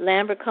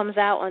 Lambert comes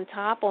out on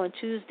top on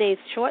Tuesday's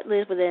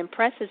shortlist with an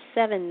impressive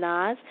 7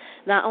 nods.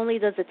 Not only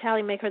does the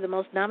tally make her the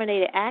most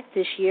nominated act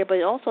this year, but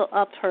it also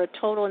upped her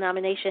total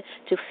nomination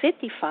to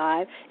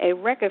 55, a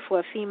record for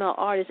a female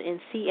artist in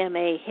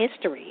CMA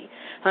history.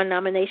 Her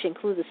nomination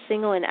includes a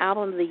single and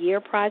album of the year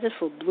prizes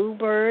for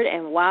Bluebird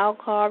and Wild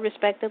Card,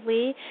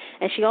 respectively,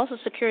 and she also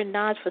secured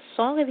nods for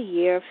Song of the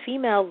Year,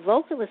 Female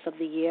Vocalist of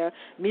the Year,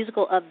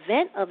 Musical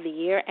Event of the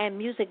Year, and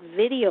Music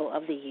Video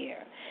of the Year.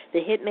 The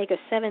hitmaker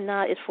 7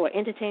 nod is for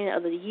Entertainer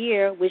of the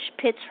Year, which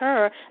pits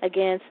her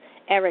against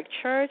Eric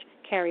Church,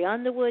 Carrie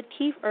Underwood,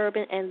 Keith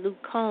Urban, and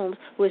Luke Combs,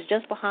 who is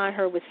just behind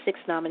her with 6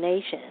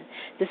 nominations.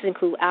 This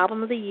includes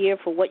Album of the Year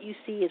for What You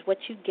See Is What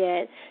You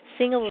Get,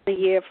 Single of the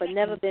Year for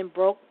Never Been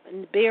Broke,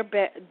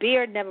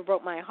 Beard Never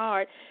Broke My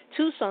Heart,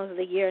 2 Songs of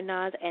the Year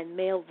nods, and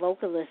Male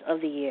Vocalist of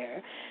the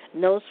Year.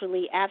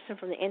 Noticeably absent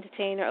from the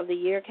Entertainer of the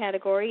Year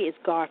category is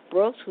Garth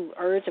Brooks, who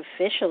urged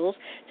officials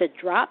to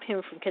drop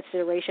him from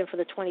consideration for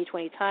the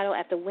 2020 title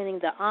after winning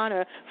the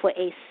honor for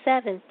a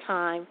 7th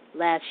time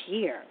last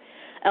year.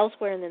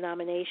 Elsewhere in the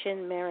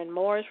nomination, Maren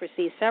Morris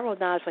received several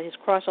nods for his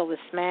crossover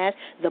smash,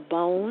 The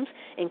Bones,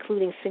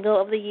 including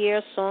Single of the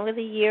Year, Song of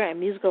the Year, and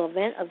Musical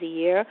Event of the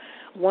Year.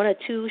 One or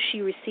two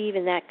she received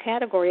in that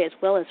category, as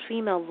well as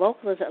Female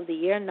Vocalist of the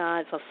Year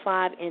nods for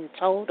 5 in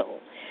total.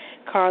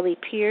 Carly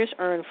Pearce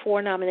earned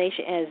 4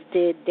 nominations, as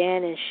did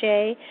Dan and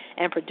Shay,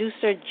 and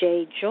producer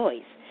Jay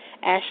Joyce.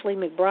 Ashley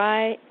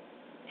McBride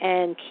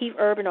and Keith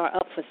Urban are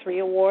up for 3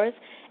 awards,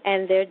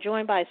 and they're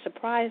joined by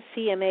surprise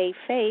CMA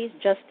face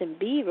Justin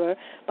Bieber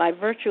by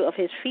virtue of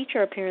his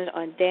feature appearance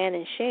on Dan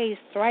and Shay's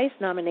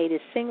thrice-nominated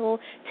single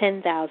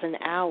 10,000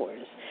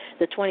 Hours.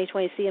 The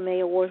 2020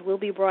 CMA Awards will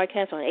be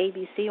broadcast on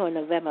ABC on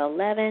November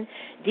 11.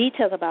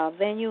 Details about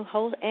venue,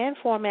 host, and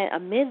format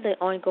amid the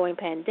ongoing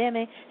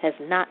pandemic has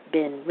not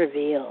been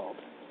revealed.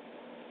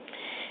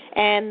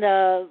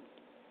 And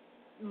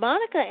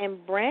Monica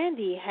and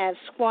Brandy have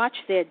squashed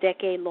their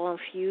decade-long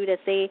feud as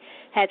they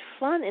had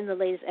fun in the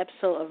latest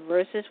episode of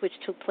Versus, which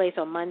took place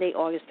on Monday,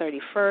 August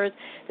 31st.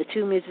 The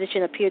two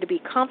musicians appear to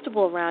be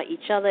comfortable around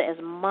each other as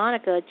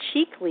Monica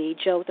cheekily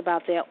joked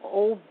about their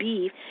old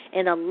beef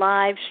in a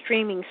live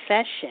streaming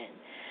session.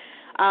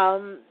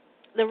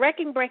 The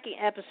record-breaking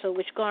episode,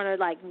 which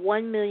garnered like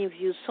 1 million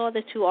views, saw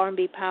the two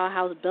R&B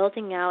powerhouses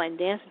belting out and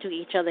dancing to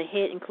each other's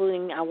hit,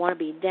 including I Want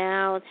to Be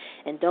Down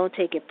and Don't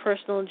Take It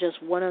Personal,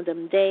 Just One of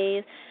Them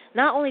Days.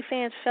 Not only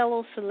fans,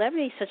 fellow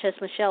celebrities such as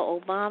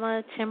Michelle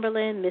Obama,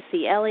 Timberland,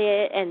 Missy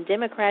Elliott, and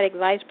Democratic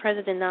Vice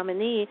President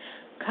nominee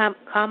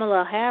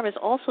Kamala Harris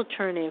also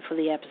turned in for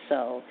the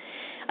episode.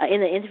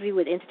 In an interview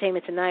with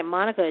Entertainment Tonight,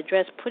 Monica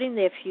addressed putting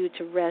their feud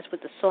to rest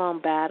with the song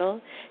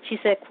Battle. She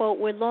said, quote,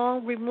 "We're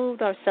long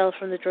removed ourselves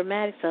from the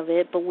dramatics of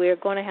it, but we're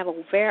going to have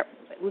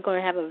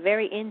a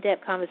very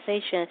in-depth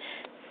conversation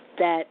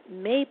that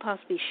may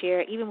possibly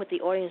share even with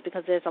the audience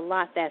because there's a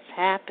lot that's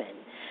happened.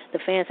 The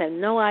fans have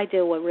no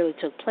idea what really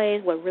took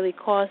place, what really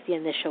caused the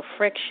initial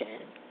friction.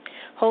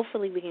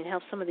 Hopefully we can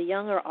help some of the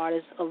younger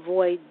artists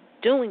avoid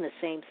doing the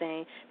same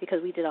thing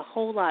because we did a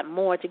whole lot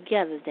more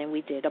together than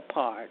we did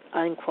apart,"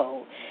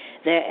 unquote.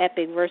 Their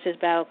epic versus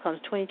battle comes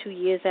 22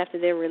 years after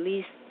their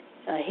release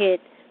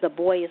hit The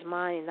Boy Is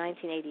Mine in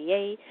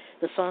 1988.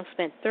 The song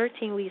spent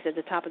 13 weeks at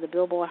the top of the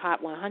Billboard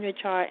Hot 100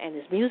 chart, and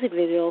its music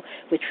video,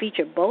 which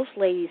featured both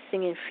ladies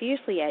singing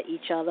fiercely at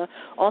each other,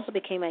 also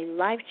became a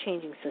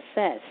life-changing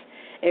success.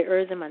 It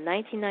earned them a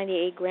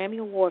 1998 Grammy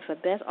Award for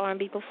Best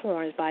R&B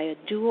Performance by a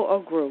duo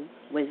or group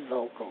with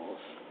vocals.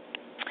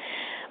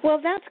 Well,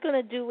 that's going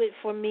to do it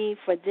for me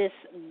for this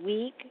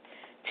week.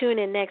 Tune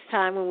in next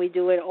time when we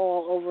do it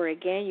all over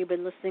again. You've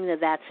been listening to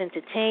That's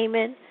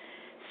Entertainment.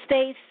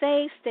 Stay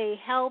safe, stay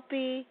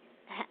healthy,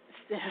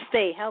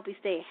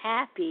 stay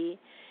happy,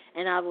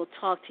 and I will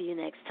talk to you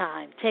next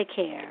time. Take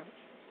care.